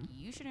Oh, I'm yeah. like,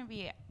 you shouldn't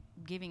be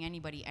giving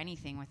anybody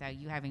anything without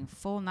you having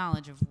full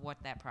knowledge of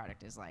what that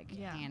product is like,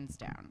 Yeah. hands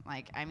down.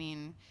 Like, I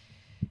mean,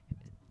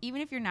 even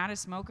if you're not a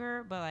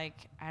smoker, but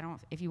like,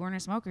 if you weren't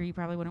a smoker, you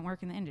probably wouldn't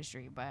work in the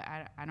industry. But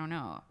I don't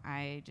know.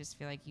 I just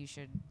feel like you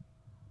should.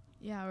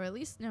 Yeah, or at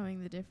least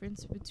knowing the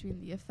difference between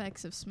the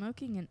effects of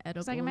smoking and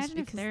edibles. It's like, imagine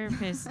if because-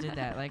 therapists did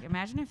that. Like,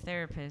 imagine if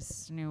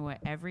therapists knew what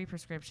every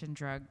prescription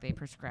drug they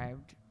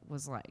prescribed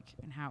was like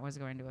and how it was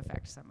going to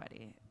affect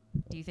somebody.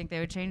 Do you think they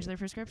would change their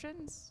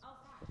prescriptions?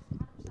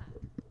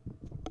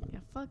 Yeah,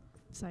 fuck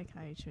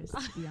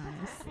psychiatrists, to be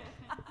honest.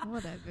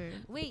 Whatever.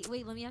 Wait,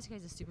 let me ask you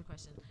guys a stupid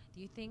question.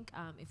 Do you think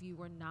if you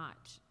were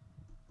not,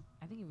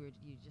 I think you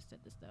just said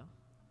this though,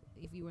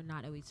 if you were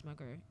not a weed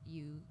smoker,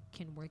 you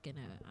can work in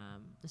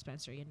a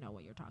dispensary and know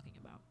what you're talking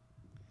about?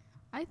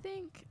 I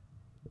think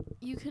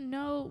you can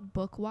know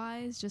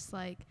book-wise, just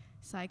like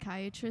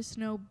psychiatrists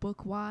know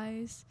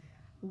book-wise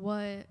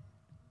what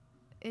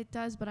it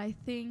does, but I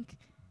think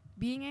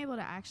being able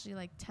to actually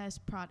like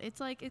test it's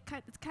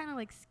kind of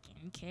like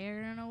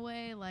skincare in a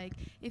way. Like,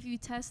 if you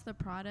test the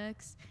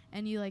products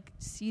and you like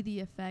see the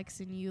effects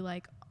and you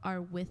like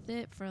are with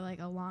it for like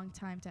a long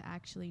time to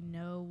actually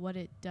know what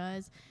it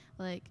does,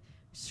 like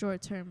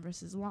short term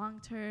versus long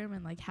term,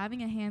 and like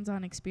having a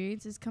hands-on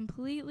experience is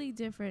completely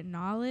different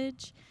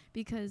knowledge,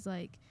 because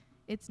like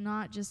it's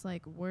not just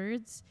like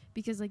words,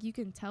 because like you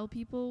can tell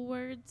people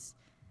words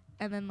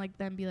and then like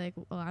them be like,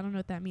 well, I don't know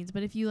what that means.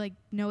 But if you like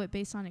know it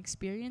based on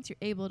experience, you're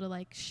able to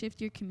like shift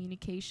your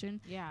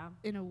communication Yeah.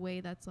 in a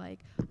way that's like,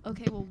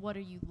 okay, well, what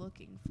are you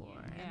looking for?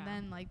 Yeah. And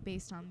then like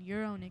based on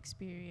your own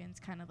experience,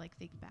 kind of like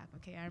think back,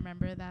 okay, I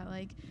remember that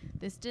like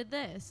this did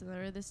this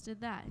or this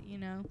did that, you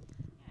know?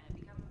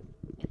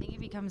 I think it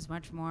becomes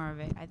much more of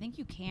it. I think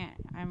you can't.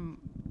 I'm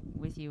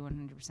with you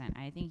 100%.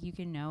 I think you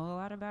can know a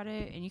lot about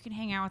it, and you can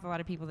hang out with a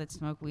lot of people that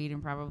smoke weed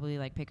and probably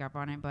like pick up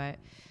on it. But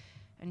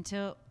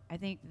I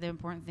think the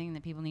important thing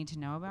that people need to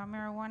know about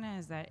marijuana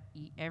is that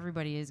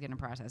everybody is going to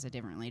process it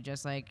differently,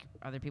 just like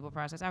other people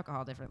process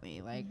alcohol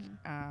differently, like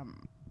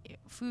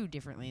food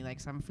differently. Like,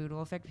 some food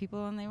will affect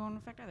people and they won't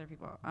affect other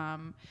people.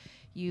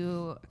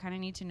 You kind of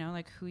need to know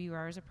like who you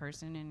are as a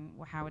person and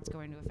how it's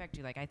going to affect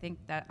you. Like, I think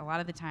that a lot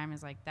of the time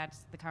is like, that's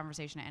the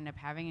conversation I end up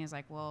having, is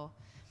like, well,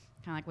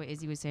 kind of like what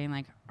Izzy was saying,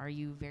 like, are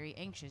you very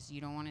anxious? You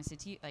don't want to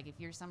sit like, if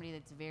you're somebody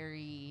that's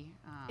very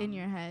In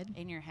your head.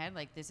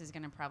 like, this is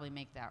going to probably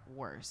make that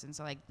worse. And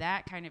so like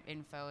that kind of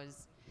info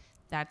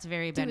that's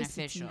very Do a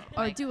beneficial. sativa.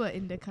 Or Like, do an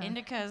indica.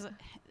 indica's,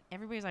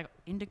 everybody's like,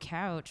 into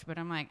couch, but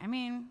I'm like, I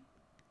mean,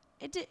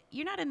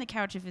 you're not in the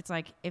couch if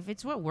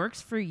it's what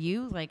works for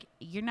you. Like,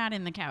 you're not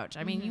in the couch.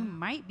 I mean, you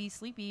might be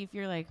sleepy if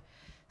you're like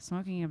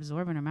smoking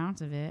absorbent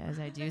amounts of it, as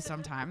I do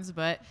sometimes,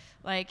 but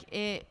like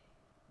it's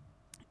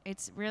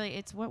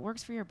what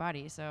works for your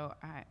body. So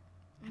I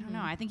don't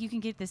know. I think you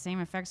can get the same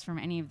effects from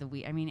any of the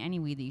weed. I mean, any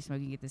weed that you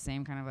smoke, you get the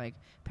same kind of like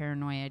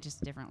paranoia,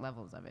 just different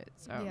levels of it.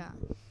 So Yeah.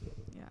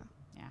 yeah,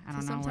 I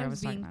don't know what I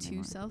was Sometimes talking being about too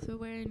anymore.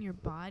 self-aware in your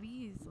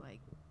body is like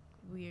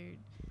weird.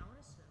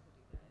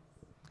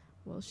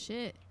 Well,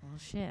 shit. Well,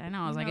 shit, I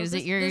know. I was You like, know, is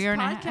this, it your this year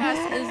and a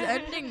podcast is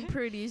ending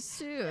pretty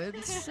soon,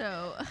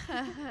 so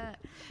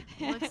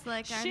looks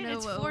like I Shit, know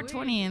it's what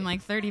 4:20 in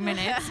like 30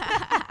 minutes.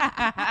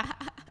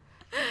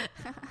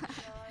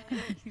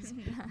 He's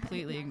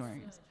completely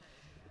ignoring us.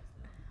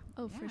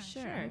 Oh, for Yeah,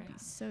 sure. sure. I'd be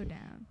so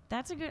down.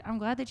 That's I'm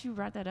glad that you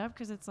brought that up,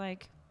 because it's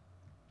like,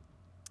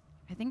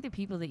 I think the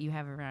people that you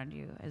have around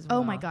you as well.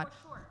 Oh my God.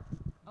 For sure.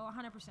 Oh,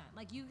 100%.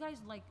 Like, you guys,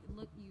 like,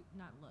 but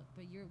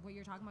what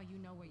you're talking about, you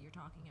know what you're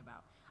talking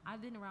about.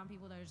 I've been around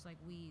people that are just like,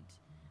 weed.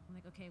 I'm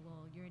like, okay,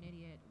 well, you're an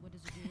idiot. What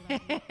does it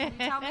do? Like, can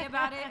you tell me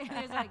about it?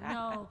 And it's like,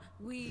 no,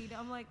 weed.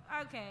 I'm like,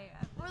 okay.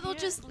 Or they'll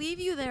just leave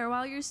you there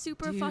while you're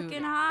super Dude.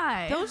 fucking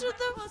high. Those are What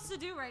am I the supposed to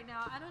do right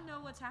now? I don't know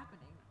what's happening.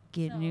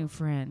 get So- new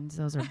friends.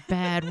 Those are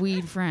bad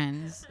weed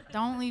friends.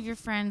 Don't leave your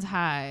friends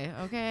high,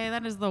 okay?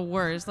 That is the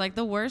worst. Like,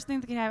 the worst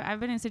thing that could happen. I've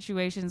been in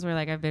situations where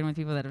like I've been with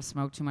people that have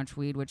smoked too much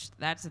weed, which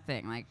that's the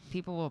thing. Like,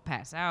 people will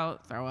pass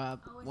out, throw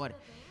up, what.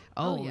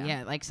 Oh, Oh, yeah.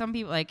 yeah. Like some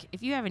people, like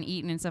if you haven't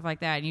eaten and stuff like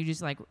that, and you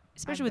just like,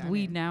 especially with done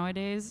weed it.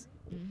 nowadays,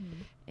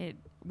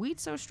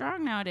 weed's so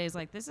strong nowadays.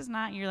 Like this is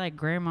not your like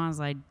grandma's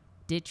like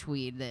ditch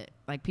weed that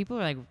like people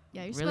are like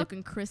Yeah, you're really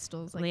smoking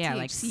crystals, like yeah, THC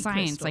like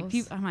science. Like crystals.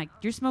 people, I'm like,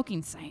 you're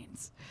smoking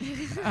science.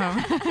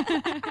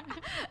 I'm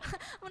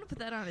gonna put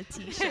that on a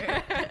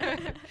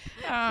T-shirt.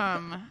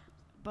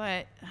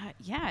 But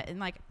yeah, and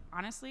like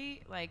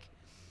honestly, like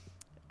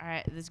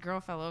this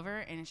girl fell over,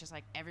 and it's just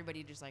like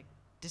everybody just like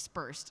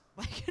dispersed.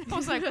 Like I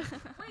was like,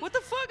 what the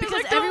fuck? I was Because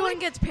like, don't, everyone like-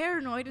 gets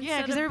paranoid. yeah,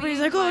 because because everybody's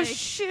like, oh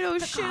shit, oh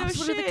the shit, oh cops,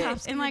 what are the shit,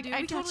 cops and gonna like do?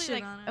 I We got totally shit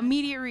like on us.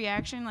 immediate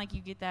reaction. Like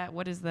you get that.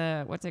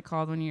 What's it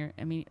called when you're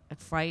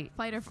fight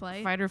or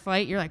flight. fight or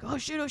flight? You're like, oh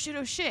shit, oh shit,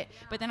 oh shit.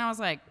 But then I was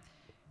like,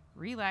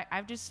 relax.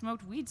 I've just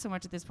smoked weed so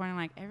much at this point. I'm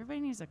like, everybody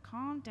needs to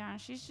calm down.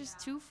 She's just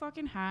too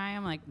fucking high.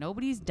 I'm like,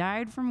 nobody's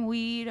died from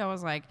weed. I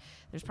was like,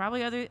 there's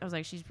probably I was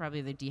like, she's probably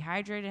either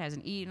dehydrated,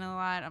 hasn't eaten a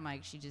lot. I'm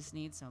like, she just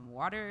needs some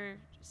water.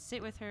 Just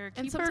sit with her,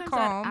 And keep her sometimes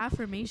calm. that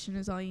affirmation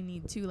is all you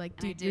need too. Like,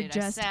 And I dude, you're did.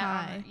 just I sat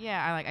on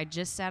high. I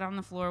just sat on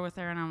the floor with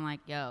her, and I'm like,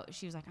 yo.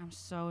 She was like, I'm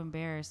so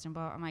embarrassed, and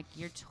I'm like,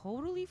 you're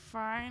totally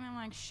fine. I'm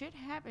like, shit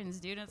happens,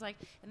 dude. And it's like,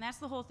 and that's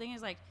the whole thing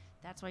is like,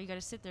 that's why you got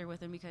to sit there with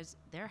them because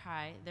they're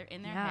high, they're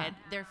in their Yeah. head,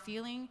 they're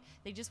feeling,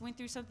 they just went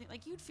through something.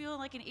 Like you'd feel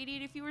like an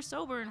idiot if you were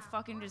sober and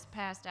fucking just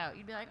passed out.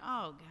 You'd be like,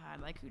 oh god,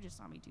 like who just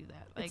saw me do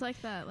that? Like, It's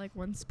like that, like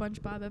one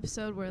SpongeBob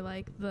episode where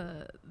like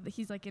the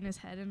he's like in his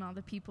head and all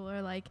the people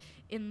are like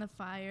in the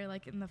fire,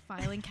 like in the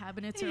filing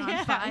cabinets are Yeah,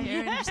 on fire yeah.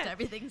 and just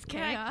everything's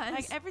chaos. yeah,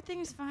 like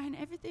everything's fine,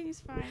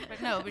 everything's fine.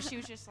 But no, but she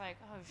was just like,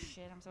 oh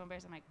shit, I'm so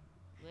embarrassed. I'm like,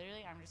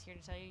 literally, I'm just here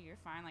to tell you you're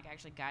fine. Like I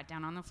actually got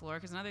down on the floor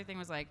because another thing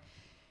was like,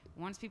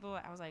 once people,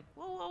 I was like,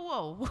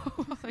 whoa,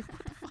 like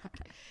what the fuck?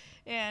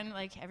 And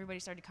like everybody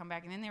started to come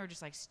back, and then they were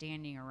just like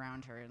standing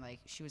around her, and like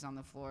she was on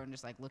the floor and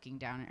just like looking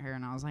down at her,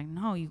 and I was like,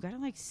 no, you gotta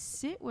like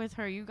sit with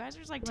her. You guys are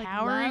just like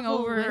towering level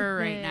over with her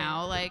right it.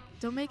 now, like.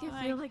 Don't make it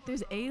feel like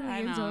there's I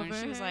aliens know. over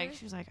And she was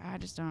her. like, I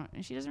just don't.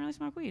 And she doesn't really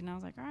smoke weed, and I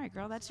was like, all right,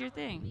 girl, that's your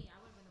thing. Me, I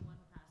would have been the one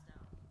who passed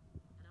out.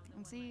 And I'm the And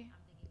one, see-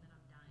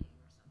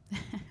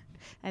 like,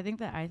 I'm thinking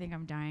that I'm dying or something. I think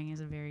I'm dying is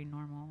a very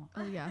normal.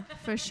 Oh yeah,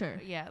 for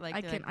sure. Yeah, like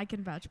I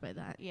can vouch by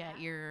that. yeah,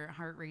 your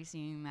heart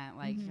racing, that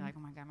like Mhm. you're like,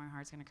 oh my god, my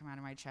heart's gonna come out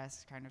of my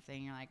chest, kind of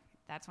thing. You're like,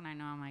 that's when I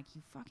know I'm like,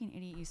 you fucking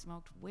idiot, you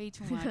smoked way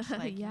too much.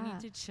 Like you Yeah. need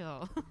to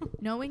chill.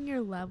 Knowing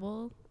your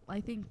level,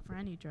 I think for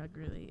any drug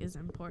really is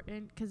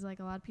important because like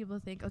a lot of people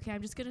think, okay,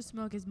 I'm just gonna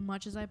smoke as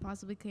much as I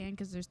possibly can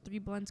because there's 3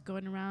 blunts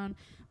going around,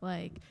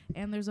 like,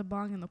 and there's a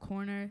bong in the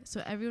corner.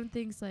 So everyone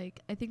thinks like,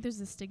 I think there's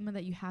the stigma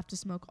that you have to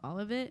smoke all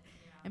of it,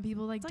 and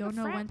people like It's like a don't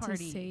know frat when to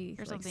party say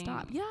or like something.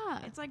 stop. Yeah,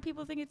 It's like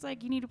people think it's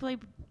like you need to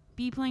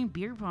be playing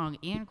beer pong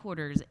and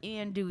quarters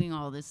and doing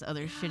all this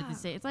other shit at the Yeah.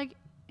 same.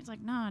 It's like,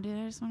 nah, dude,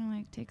 I just want to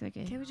like take like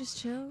a can't we just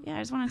chill? yeah,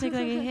 I just want to take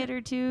like a hit or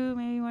two,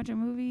 maybe watch a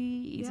movie,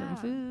 eat some Yeah.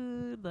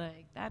 food.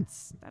 Like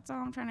that's all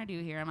I'm trying to do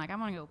here. I'm like, I'm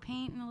gonna go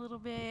paint in a little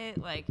bit.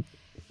 Like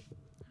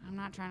I'm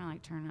not trying to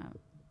like turn up.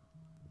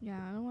 Yeah,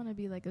 I don't want to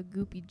be like a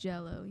goopy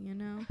Jello, you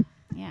know.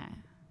 Yeah,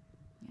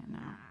 no.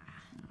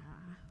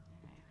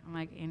 I'm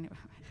like,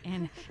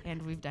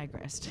 and we've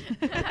digressed.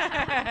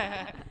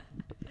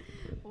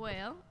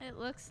 Well, it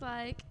looks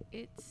like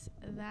it's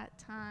that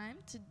time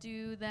to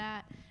do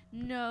that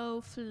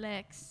no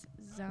flex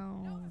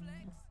zone.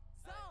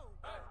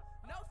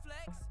 No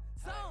flex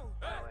zone.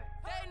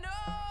 They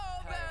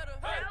know better.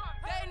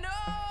 They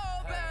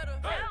know better.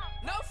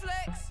 No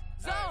flex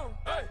zone.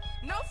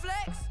 No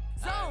flex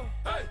zone.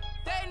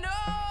 They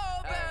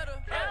know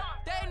better.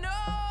 They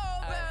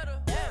know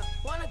better.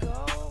 Wanna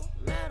go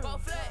metal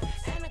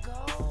and a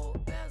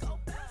gold bezel.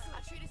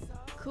 I treat it so.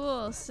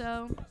 Cool.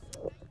 So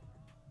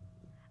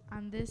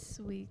on this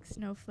week's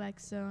No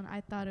Flex Zone, I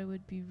thought it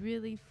would be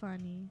really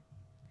funny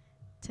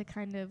to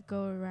kind of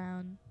go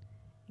around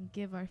and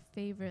give our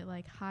favorite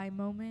like high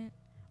moment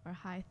or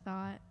high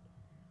thought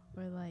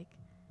or like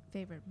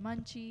favorite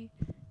munchie,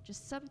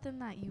 just something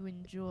that you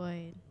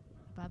enjoyed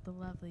about the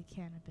lovely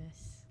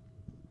cannabis.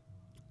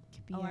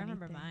 Could be Oh, I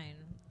remember anything. mine.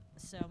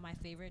 So my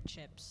favorite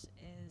chips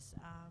is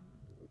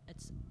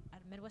it's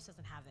Midwest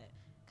doesn't have it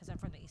because I'm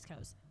from the East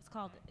Coast.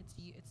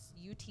 It's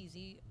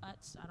UTZ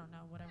Utz. I don't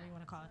know, whatever you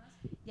want to call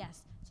it.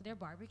 Yes. So their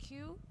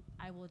barbecue,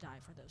 I will die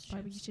for those chips.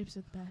 Barbecue chips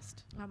are the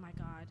best. Oh my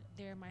god,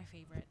 they're my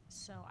favorite.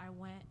 So I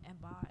went and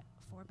bought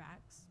 4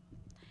 bags,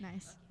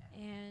 Nice.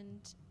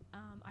 and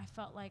I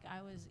felt like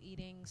I was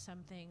eating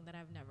something that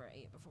I've never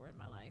ate before in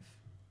my life.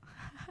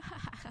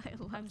 I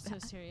love I'm so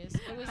that. serious.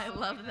 It was I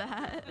love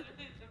that.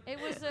 It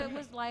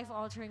was life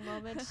altering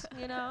moments,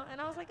 you know. And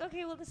I was like,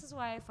 okay, well, this is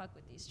why I fuck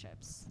with these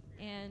chips.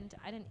 And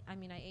I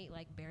ate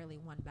like barely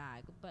 1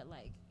 bag, but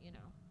like, you know,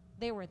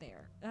 they were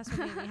there. That's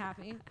what made me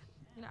happy.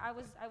 You know, I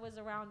was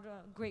around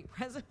great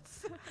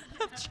presence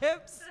of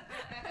chips,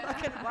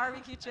 fucking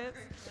barbecue chips.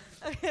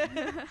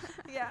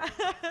 Yeah,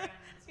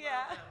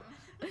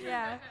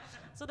 yeah.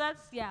 So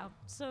that's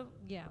So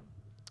yeah,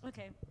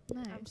 okay.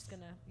 Nice. I'm just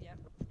gonna Yeah,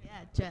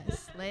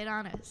 Jess, lay it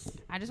on us.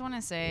 I just want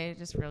to say,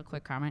 just real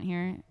quick comment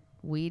here.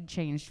 weed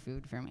changed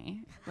food for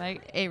me.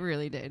 Like, it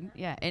really did.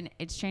 Yeah, and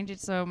it's changed it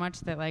so much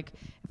that, like,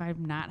 if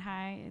I'm not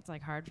high, it's,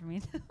 like, hard for me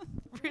to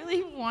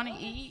really want to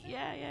eat.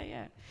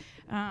 Yeah.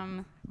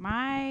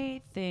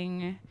 My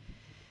thing,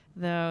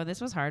 though,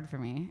 this was hard for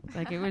me.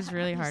 Like, it was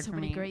really hard so for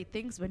many me. great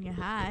things when you're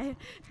high.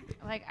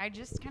 Like, I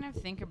just kind of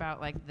think about,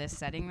 like, the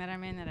setting that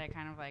I'm in, that I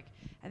kind of, like,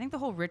 I think the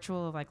whole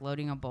ritual of, like,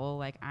 loading a bowl,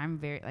 like, I'm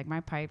very, like, my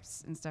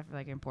pipes and stuff are,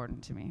 like,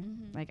 important to me.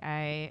 Like,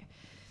 I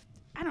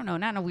don't know,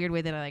 not in a weird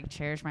way that I, like,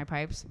 cherish my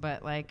pipes,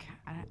 but, like,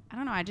 I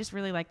don't know, I just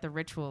really like the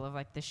ritual of,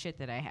 like, the shit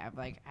that I have.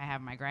 Like, I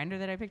have my grinder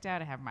that I picked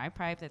out, I have my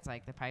pipe that's,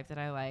 like, the pipe that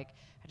I like.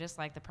 I just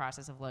like the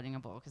process of loading a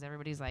bowl, because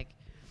everybody's like,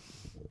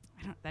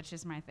 that's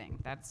just my thing.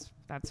 That's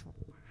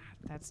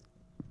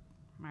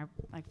my,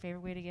 like,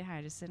 favorite way to get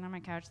high. Just sitting on my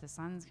couch, the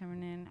sun's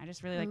coming in. I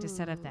just really like to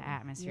set up the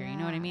atmosphere. You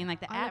know what I mean? Like,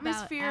 the All about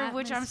atmosphere of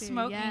which I'm atmosphere,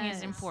 smoking is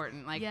yes.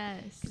 important. Like,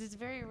 Yes. because it's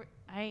very,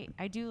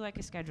 I do like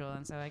a schedule,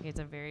 and so, like, it's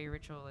a very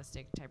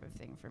ritualistic type of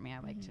thing for me. I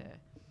like to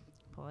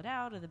pull it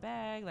out of the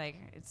bag. Like,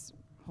 it's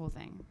whole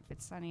thing. If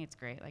it's sunny, it's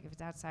great. Like, if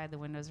it's outside, the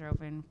windows are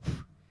open,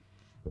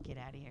 get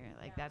out of here.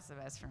 Like, that's the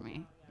best for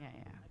me. Yeah.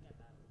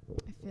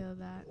 I feel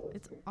that.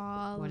 It's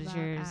all What is about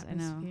yours? I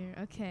know. atmosphere.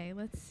 Okay,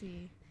 let's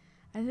see.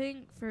 I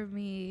think for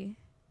me,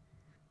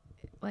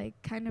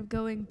 like, kind of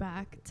going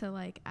back to,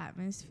 like,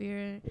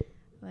 atmosphere,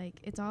 like,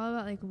 it's all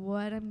about, like,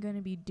 what I'm going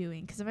to be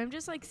doing. Because if I'm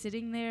just, like,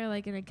 sitting there,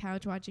 like, in a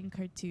couch watching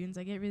cartoons,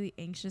 I get really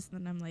anxious,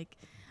 and then I'm like,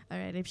 all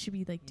right, I should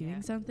be, like,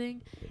 doing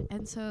something.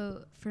 And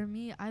so for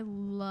me, I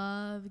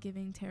love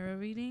giving tarot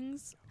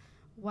readings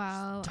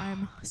while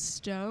I'm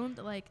stoned.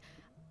 Like,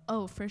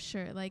 oh, for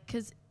sure. Like,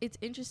 because it's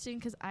interesting,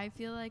 because I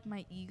feel like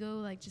my ego,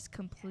 like, just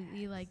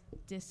completely, like,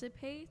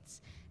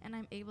 dissipates, and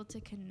I'm able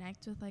to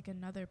connect with, like,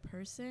 another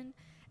person.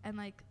 And,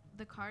 like,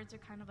 the cards are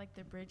kind of, like,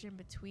 the bridge in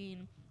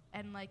between.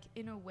 And, like,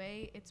 in a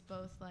way, it's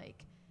both,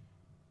 like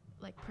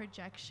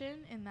projection,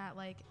 in that,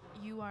 like,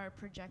 you are a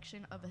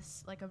projection of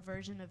like a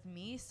version of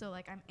me. So,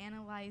 like, I'm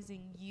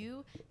analyzing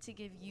you to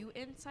give you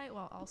insight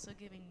while also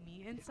giving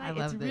me insight. I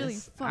love it's this. really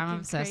fucking I'm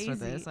obsessed crazy. with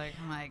this. Like,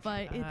 I'm like,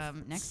 But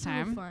it's next so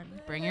time, fun.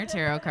 bring your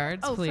tarot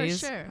cards, Oh, for please.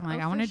 sure. I'm like,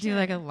 Oh, I want for to do,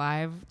 like, a sure.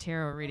 live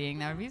tarot reading.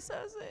 That would be so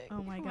sick.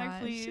 Oh my I'm like,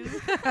 gosh.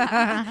 please.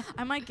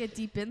 I might get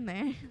deep in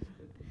there.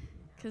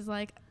 Because,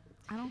 like,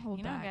 I don't hold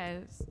You know, back.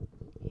 guys,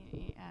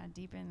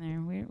 deep in there,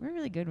 we're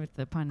really good with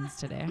the puns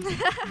today.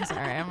 I'm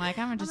sorry. I'm like,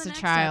 I'm just the a next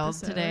child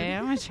episode. today.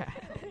 I'm a child.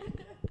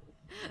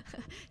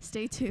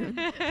 Stay tuned.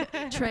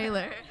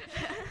 Trailer.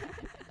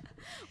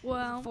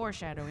 Well,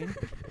 Foreshadowing.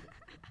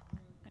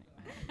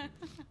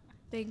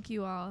 thank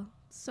you all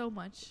so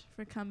much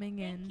for coming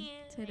in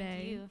today.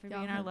 Thank you for Y'all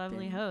being our have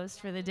lovely been-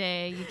 host for the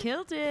day. You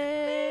killed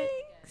it.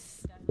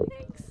 Thanks.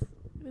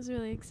 It was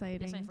really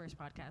exciting. It's my first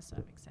podcast, so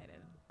I'm excited.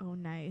 Oh,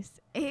 nice.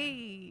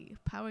 Hey,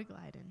 power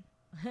gliding.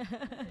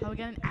 Power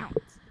gliding out.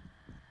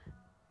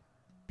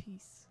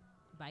 Peace.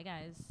 Bye,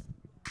 guys.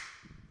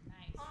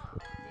 Nice.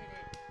 Did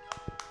it.